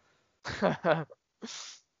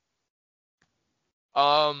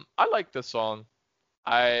 I like this song.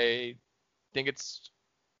 I think it's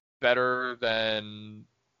better than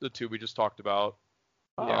the two we just talked about.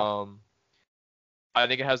 Yeah. I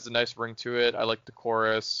think it has a nice ring to it. I like the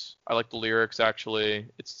chorus. I like the lyrics actually.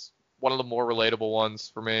 It's one of the more relatable ones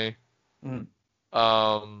for me. Mm.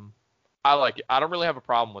 Um, I like it. I don't really have a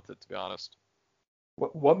problem with it, to be honest.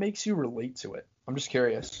 What makes you relate to it? I'm just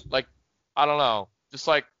curious. Like, I don't know. Just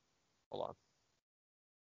like, hold on.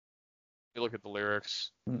 You look at the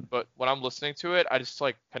lyrics. Mm. But when I'm listening to it, I just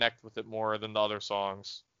like connect with it more than the other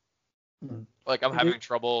songs. Mm. Like I'm It is. having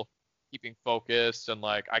trouble keeping focused and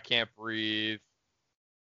like I can't breathe.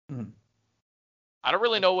 Mm. I don't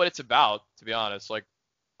really know what it's about, to be honest. Like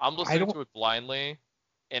I'm I listening don't. to it blindly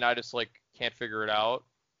and I just like can't figure it out.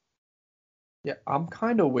 Yeah, I'm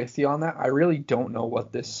kind of with you on that. I really don't know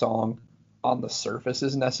what this song on the surface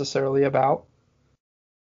is necessarily about,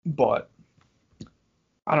 but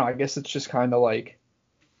I don't know. I guess it's just kind of like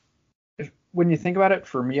when you think about it,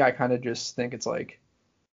 for me, I kind of just think it's like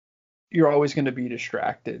you're always going to be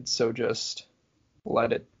distracted, so just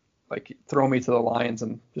let it like throw me to the lions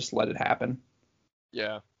and just let it happen.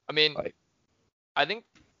 Yeah. I mean, Like, I think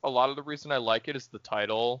a lot of the reason I like it is the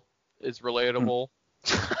title is mm, relatable.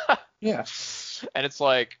 yeah, And it's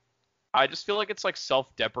like I just feel like it's like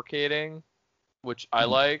self-deprecating, which I mm,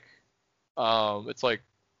 like. It's like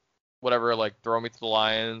whatever, like throw me to the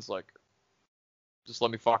lions, like just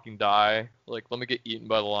let me fucking die. Like let me get eaten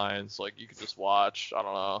by the lions. Like you could just watch. I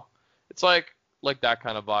don't know. It's like that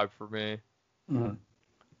kind of vibe for me. mm.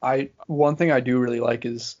 I one thing I do really like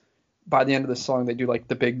is by the end of the song they do like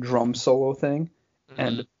the big drum solo thing, Hmm.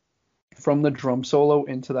 and from the drum solo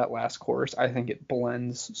into that last chorus, I think it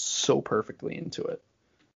blends so perfectly into it.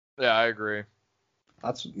 Yeah, I agree.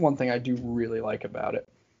 That's one thing I do really like about it.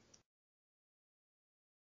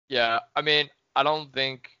 Yeah, I mean, I don't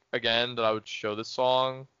think again that I would show this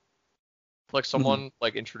song to like Mhm. someone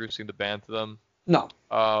like introducing the band to them. No,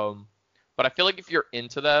 Um, but I feel like if you're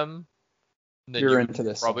into them, then you you're would into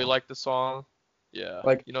this probably song. like the song. Yeah,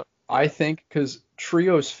 Like, I yeah, think because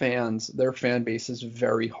Trio's fans, their fan base is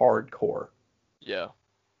very hardcore, yeah.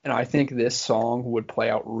 and I think this song would play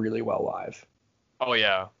out really well live. Oh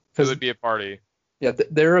yeah, it Because would be a party. yeah,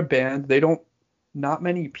 they're a band. They don't. Not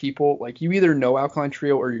many people like you either know Alkaline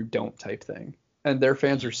Trio or you don't type thing. And their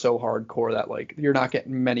fans are Mhm. so hardcore that like you're not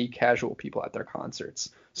getting many casual people at their concerts.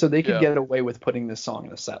 So they could Yeah, get away with putting this song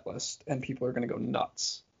in a set list, and people are gonna go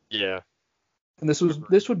nuts. yeah. And this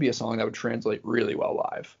would be a song that would translate really well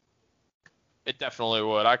live. It definitely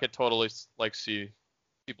would. I could totally like see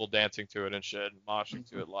people dancing to it and shit, and moshing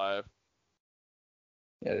to Mhm. it live.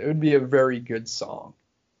 Yeah, it would be a very good song.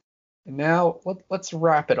 And now let's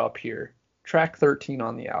wrap it up here. Track 13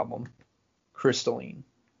 on the album, Crystalline.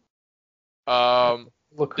 Um,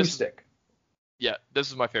 this is Acoustic. yeah, this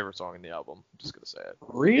is my favorite song in the album. I'm just gonna say it.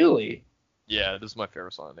 Really? Yeah, this is my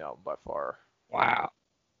favorite song in the album by far. Wow.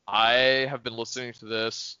 I have been listening to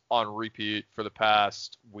this on repeat for the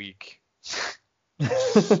past week.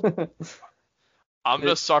 I'm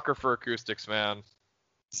a It, sucker for acoustics, man.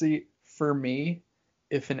 see, for me,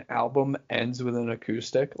 if an album ends with an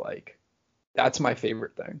acoustic, like that's my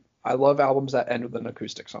favorite thing. I love albums that end with an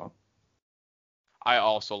acoustic song. I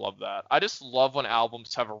also love that. I just love when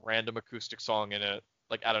albums have a random acoustic song in it,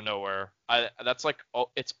 like out of nowhere. I that's like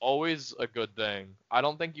it's always a good thing. I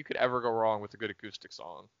don't think you could ever go wrong with a good acoustic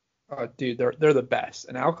song. Dude, they're the best.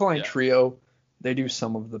 And Alkaline Yeah, Trio, they do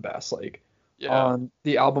some of the best. Like yeah, on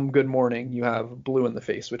the album Good Morning, you have Blue in the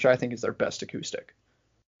Face, which I think is their best acoustic.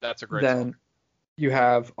 that's a great song. Then you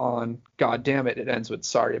have on God Damn It, it ends with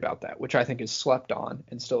Sorry About That, which I think is slept on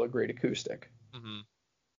and still a great acoustic. Mhm.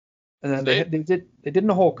 And then They. they did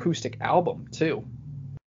a whole acoustic album too,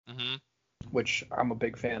 Mhm. which I'm a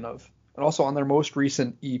big fan of. And also on their most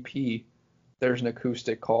recent EP, there's an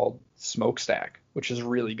acoustic called Smokestack, which is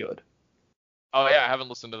really good. Oh yeah, I haven't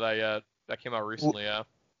listened to that yet. That came out L- recently, yeah.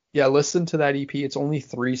 Yeah, listen to that EP. It's only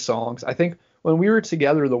 3 songs. I think when we were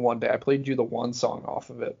together the one day, I played you the one song off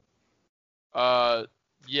of it. Uh,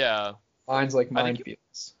 yeah. Mine's like I think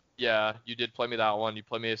Minefields. yeah, you did play me that one. You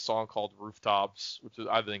played me a song called Rooftops, which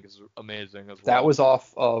I think is amazing as That well. was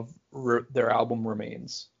off of their album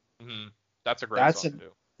Remains. Mhm. That's a great That's song an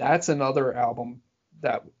too. that's another album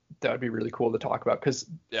that that would be really cool to talk about. Because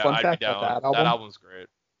Yeah, fun I'd be fact about down. That album's great.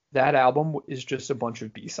 that album is just a bunch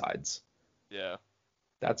of B-sides. Yeah.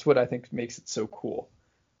 That's what I think makes it so cool.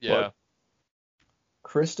 But Yeah.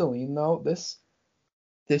 Crystalline though, this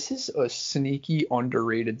is a sneaky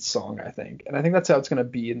underrated song, I think. And I think that's how it's gonna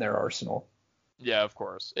be in their arsenal. Yeah, of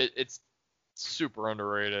course. It's super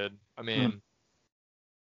underrated. I Mm. mean,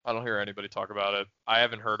 I don't hear anybody talk about it. I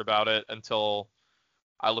haven't heard about it until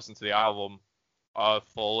I listened to the album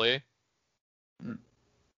fully. Mm.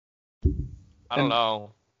 I don't And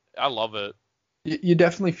know. I love it. you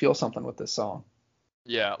definitely feel something with this song.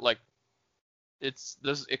 Yeah, like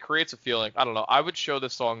it creates a feeling. I don't know. I would show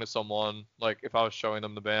this song to someone like if I was showing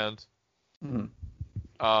them the band. Mm.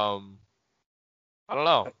 Um, I don't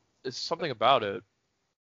know. It's something about it.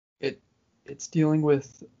 It it's dealing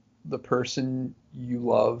with the person you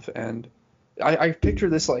love, and I picture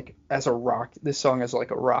this like as a rock. This song as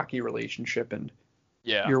like a rocky relationship, and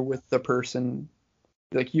Yeah. you're with the person,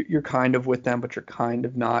 like you're kind of with them, but you're kind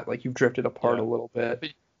of not. Like you've drifted apart a Yeah. little bit, But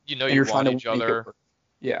you know and you you're trying want to each make it other. work.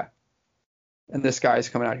 Yeah. And this guy's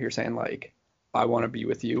coming out here saying like, I want to be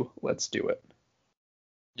with you. Let's do it.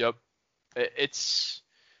 Yep. It's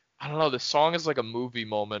I don't know. This song is like a movie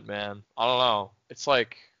moment, man. I don't know. It's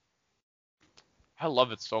like I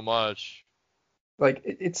love it so much. Like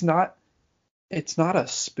it's not a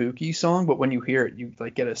spooky song, but when you hear it, you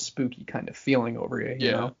like get a spooky kind of feeling over you, you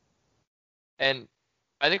Yeah. know? And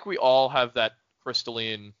I think we all have that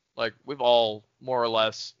crystalline, like we've all more or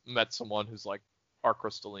less met someone who's like our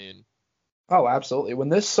crystalline. Oh, absolutely. When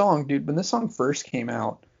this song first came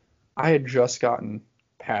out, I had just gotten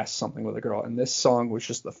past something with a girl, and this song was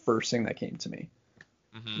just the first thing that came to me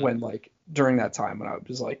Hmm. when like during that time when I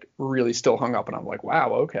was like really still hung up, and I'm like,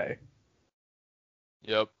 wow, okay.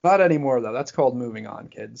 Yep. Not anymore though. That's called moving on,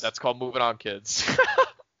 kids. That's called moving on, kids.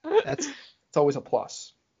 That's it's always a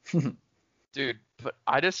plus. Dude, but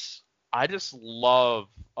I just love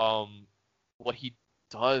what he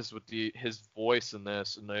does with his voice in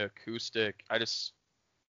this and the acoustic.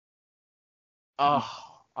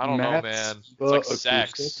 I don't know, Matt man. It's like Skiba acoustic.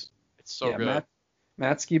 sex. It's so Yeah, good.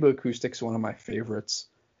 Matt Skiba acoustic's one of my favorites.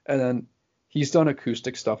 And then he's done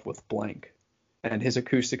acoustic stuff with Blank. And his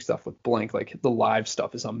acoustic stuff with Blank, like the live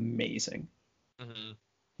stuff is amazing. Hmm.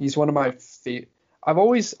 He's one of my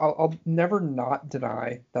I'll never not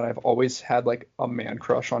deny that I've always had like a man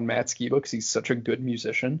crush on Matt Skiba because he's such a good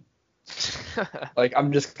musician. Like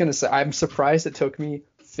I'm just gonna say I'm surprised it took me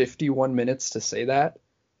 51 minutes to say that,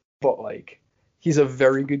 but like he's a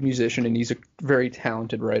very good musician and he's a very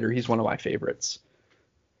talented writer. He's one of my favorites.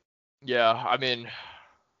 Yeah, I mean,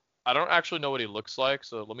 I don't actually know what he looks like,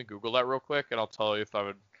 so let me Google that real quick and I'll tell you if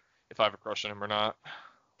I have a crush on him or not.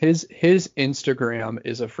 His Instagram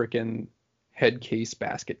is a freaking head case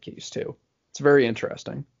basket case too. It's very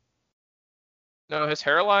interesting. No, his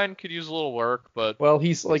hairline could use a little work, but Well,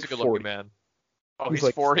 he's he's like a good-looking 40. man. Oh, He's he's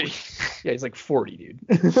like 40. 40. Yeah, he's like 40, dude.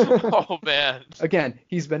 Oh man. Again,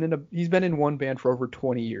 he's been in one band for over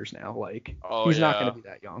 20 years now. Like Oh he's not going yeah, to be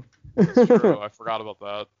that young. that's true. I forgot about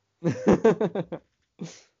that.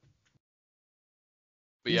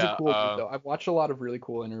 But He's a yeah, cool dude though. I've watched a lot of really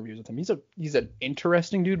cool interviews with him. He's an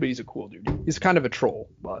interesting dude, but he's a cool dude. He's kind of a troll,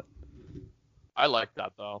 but I like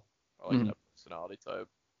that though. I like mhm. that personality type.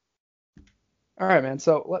 All right, man.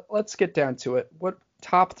 So let's get down to it. What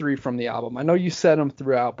top three from the album? I know you said them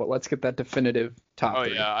throughout, but let's get that definitive top Oh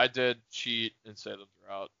three. yeah, I did cheat and say them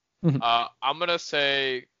throughout. Mhm. I'm gonna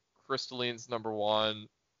say Crystalline's number one,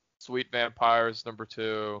 Sweet Vampires number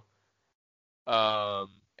two,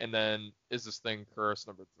 and then Is This Thing Cursed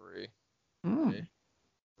number three for me. Mm.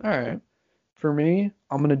 All right. For me,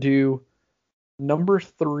 I'm gonna do number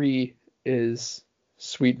three is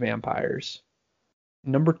Sweet Vampires.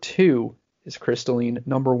 Number two is Crystalline.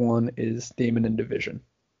 Number one is Damon and Division.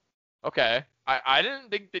 Okay, I didn't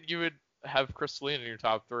think that you would have Crystalline in your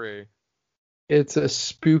top three. It's a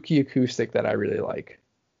spooky acoustic that I really like.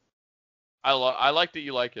 I like that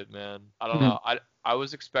you like it, man. I don't Mhm. know. I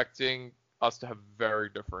was expecting us to have very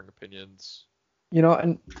differing opinions.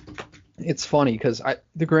 And it's funny because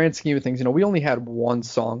the grand scheme of things, we only had one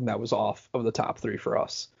song that was off of the top three for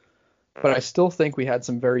us, but I still think we had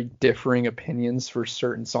some very differing opinions for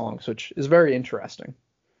certain songs, which is very interesting.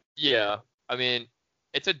 Yeah, I mean,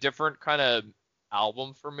 it's a different kind of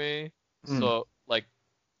album for me. Mm, So like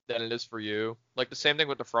than it is for you. Like the same thing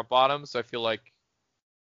with the front bottoms. I feel like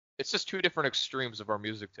it's just two different extremes of our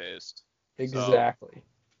music taste. So exactly.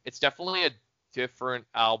 it's definitely a different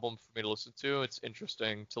album for me to listen to. It's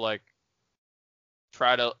interesting to like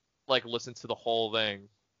try to like listen to the whole thing,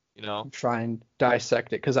 you know? Try and dissect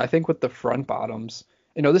it because I think with the front bottoms,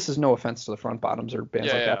 this is no offense to the front bottoms or bands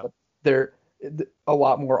Yeah, like that, yeah. but they're a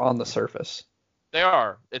lot more on the surface. They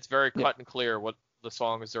are. It's very Yeah. cut and clear what the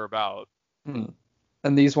songs are about. Mm.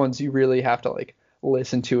 And these ones you really have to like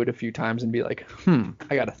listen to it a few times and be like,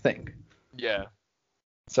 I gotta think. Yeah,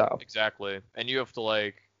 So, exactly. And you have to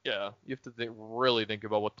like, yeah, you have to really think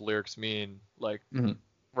about what the lyrics mean. Like, mhm.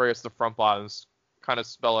 whereas the front bottoms kind of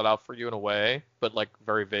spell it out for you in a way, but like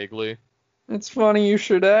very vaguely. It's funny you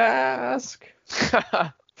should ask.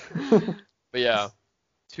 But yeah,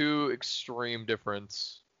 two extreme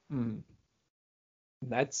difference. Mm.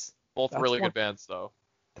 That's Both that's really one good bands though.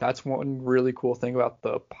 that's one really cool thing about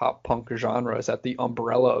the pop punk genre is that the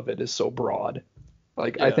umbrella of it is so broad.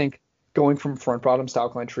 Like I Yeah. think going from Front Bottoms to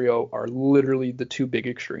Alkaline Trio are literally the two big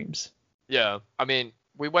extremes. Yeah. I mean,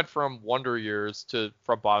 we went from Wonder Years to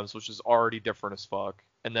Front Bottoms, which is already different as fuck.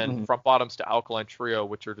 And then Mhm. Front Bottoms to Alkaline Trio,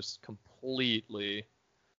 which are just completely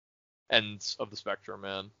ends of the spectrum,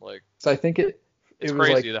 man. Like, So I think it it's was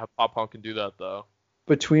like crazy that pop punk can do that though.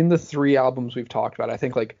 between the three albums we've talked about, I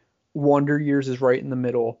think like Wonder Years is right in the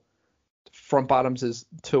middle. Front Bottoms is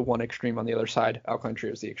to one extreme on the other side. Alkaline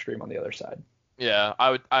Trio is the extreme on the other side. Yeah,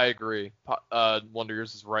 I agree. Wonder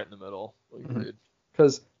Years is right in the middle. Agreed.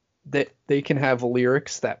 Because they can have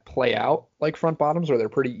lyrics that play out like Front Bottoms, or they're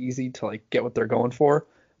pretty easy to like get what they're going for,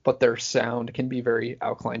 but their sound can be very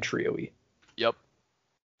Alkaline Trio-y. Yep,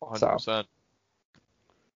 So 100%.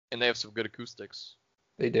 And they have some good acoustics.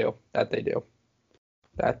 they do that. They do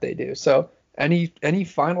that. They do. So any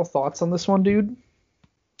final thoughts on this one, dude?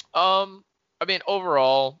 I mean,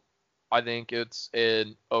 overall, I think it's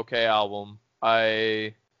an okay album.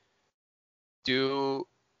 Do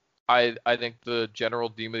I think the general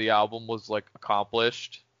theme of the album was like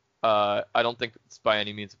accomplished. I don't think it's by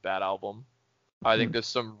any means a bad album. I think Hmm. there's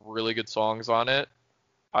some really good songs on it.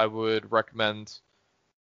 I would recommend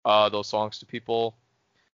those songs to people.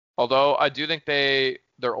 Although I do think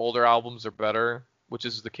their older albums are better, which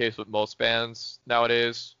is the case with most bands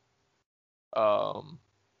nowadays. Um,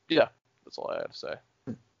 yeah, that's all I have to say.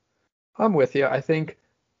 I'm with you. I think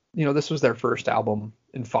this was their first album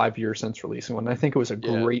in 5 years since releasing one. I think it was a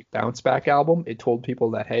Yeah. great bounce back album. It told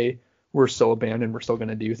people that hey, we're still a band and we're still going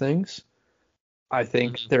to do things. I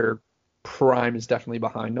think Mhm. their prime is definitely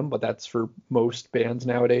behind them, but that's for most bands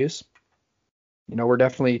nowadays. We're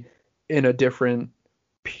definitely in a different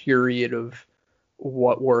period of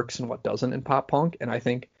what works and what doesn't in pop punk. And I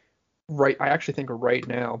actually think right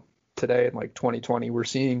now, today in like 2020, we're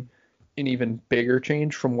seeing an even bigger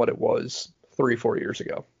change from what it was 3, 4 years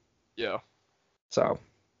ago. Yeah. So,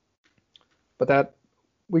 but that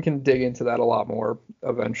we can dig into that a lot more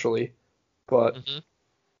eventually. But Mhm.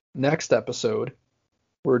 next episode,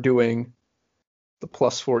 we're doing the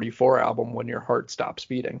Plus 44 album, When Your Heart Stops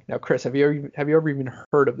Beating. Now, Chris, have you ever even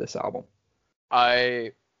heard of this album?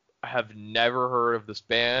 I have never heard of this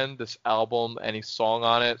band, this album, any song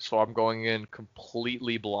on it, so I'm going in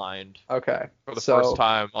completely blind Okay, for the first so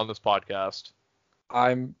time on this podcast.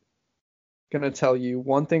 I'm gonna tell you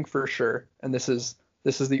one thing for sure, and this is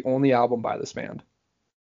the only album by this band.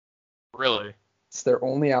 Really? It's their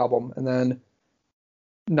only album, and then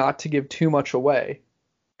not to give too much away,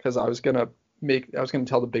 because I was gonna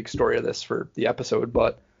tell the big story of this for the episode,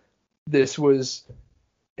 but this was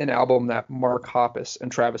an album that Mark Hoppus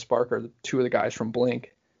and Travis Barker, the two of the guys from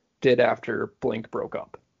Blink, did after Blink broke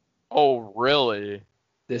up. Oh, really?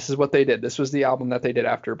 This is what they did. This was the album that they did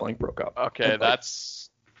after Blink broke up. Okay, And like, that's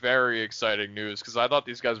very exciting news because I thought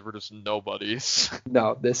these guys were just nobodies.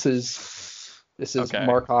 no, this is Okay.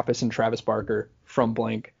 Mark Hoppus and Travis Barker from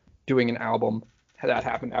Blink doing an album that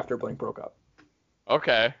happened after Blink broke up.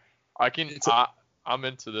 Okay. I can It's I'm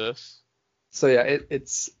into this. so yeah,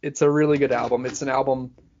 it's a really good album. It's an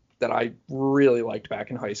album that I really liked back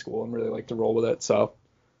in high school and really like to roll with it. So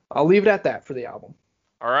I'll leave it at that for the album.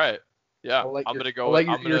 All right. Yeah, I'll let I'm your gonna I'll go. let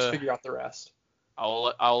your ears figure out the rest.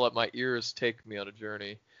 I'll let my ears take me on a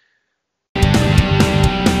journey.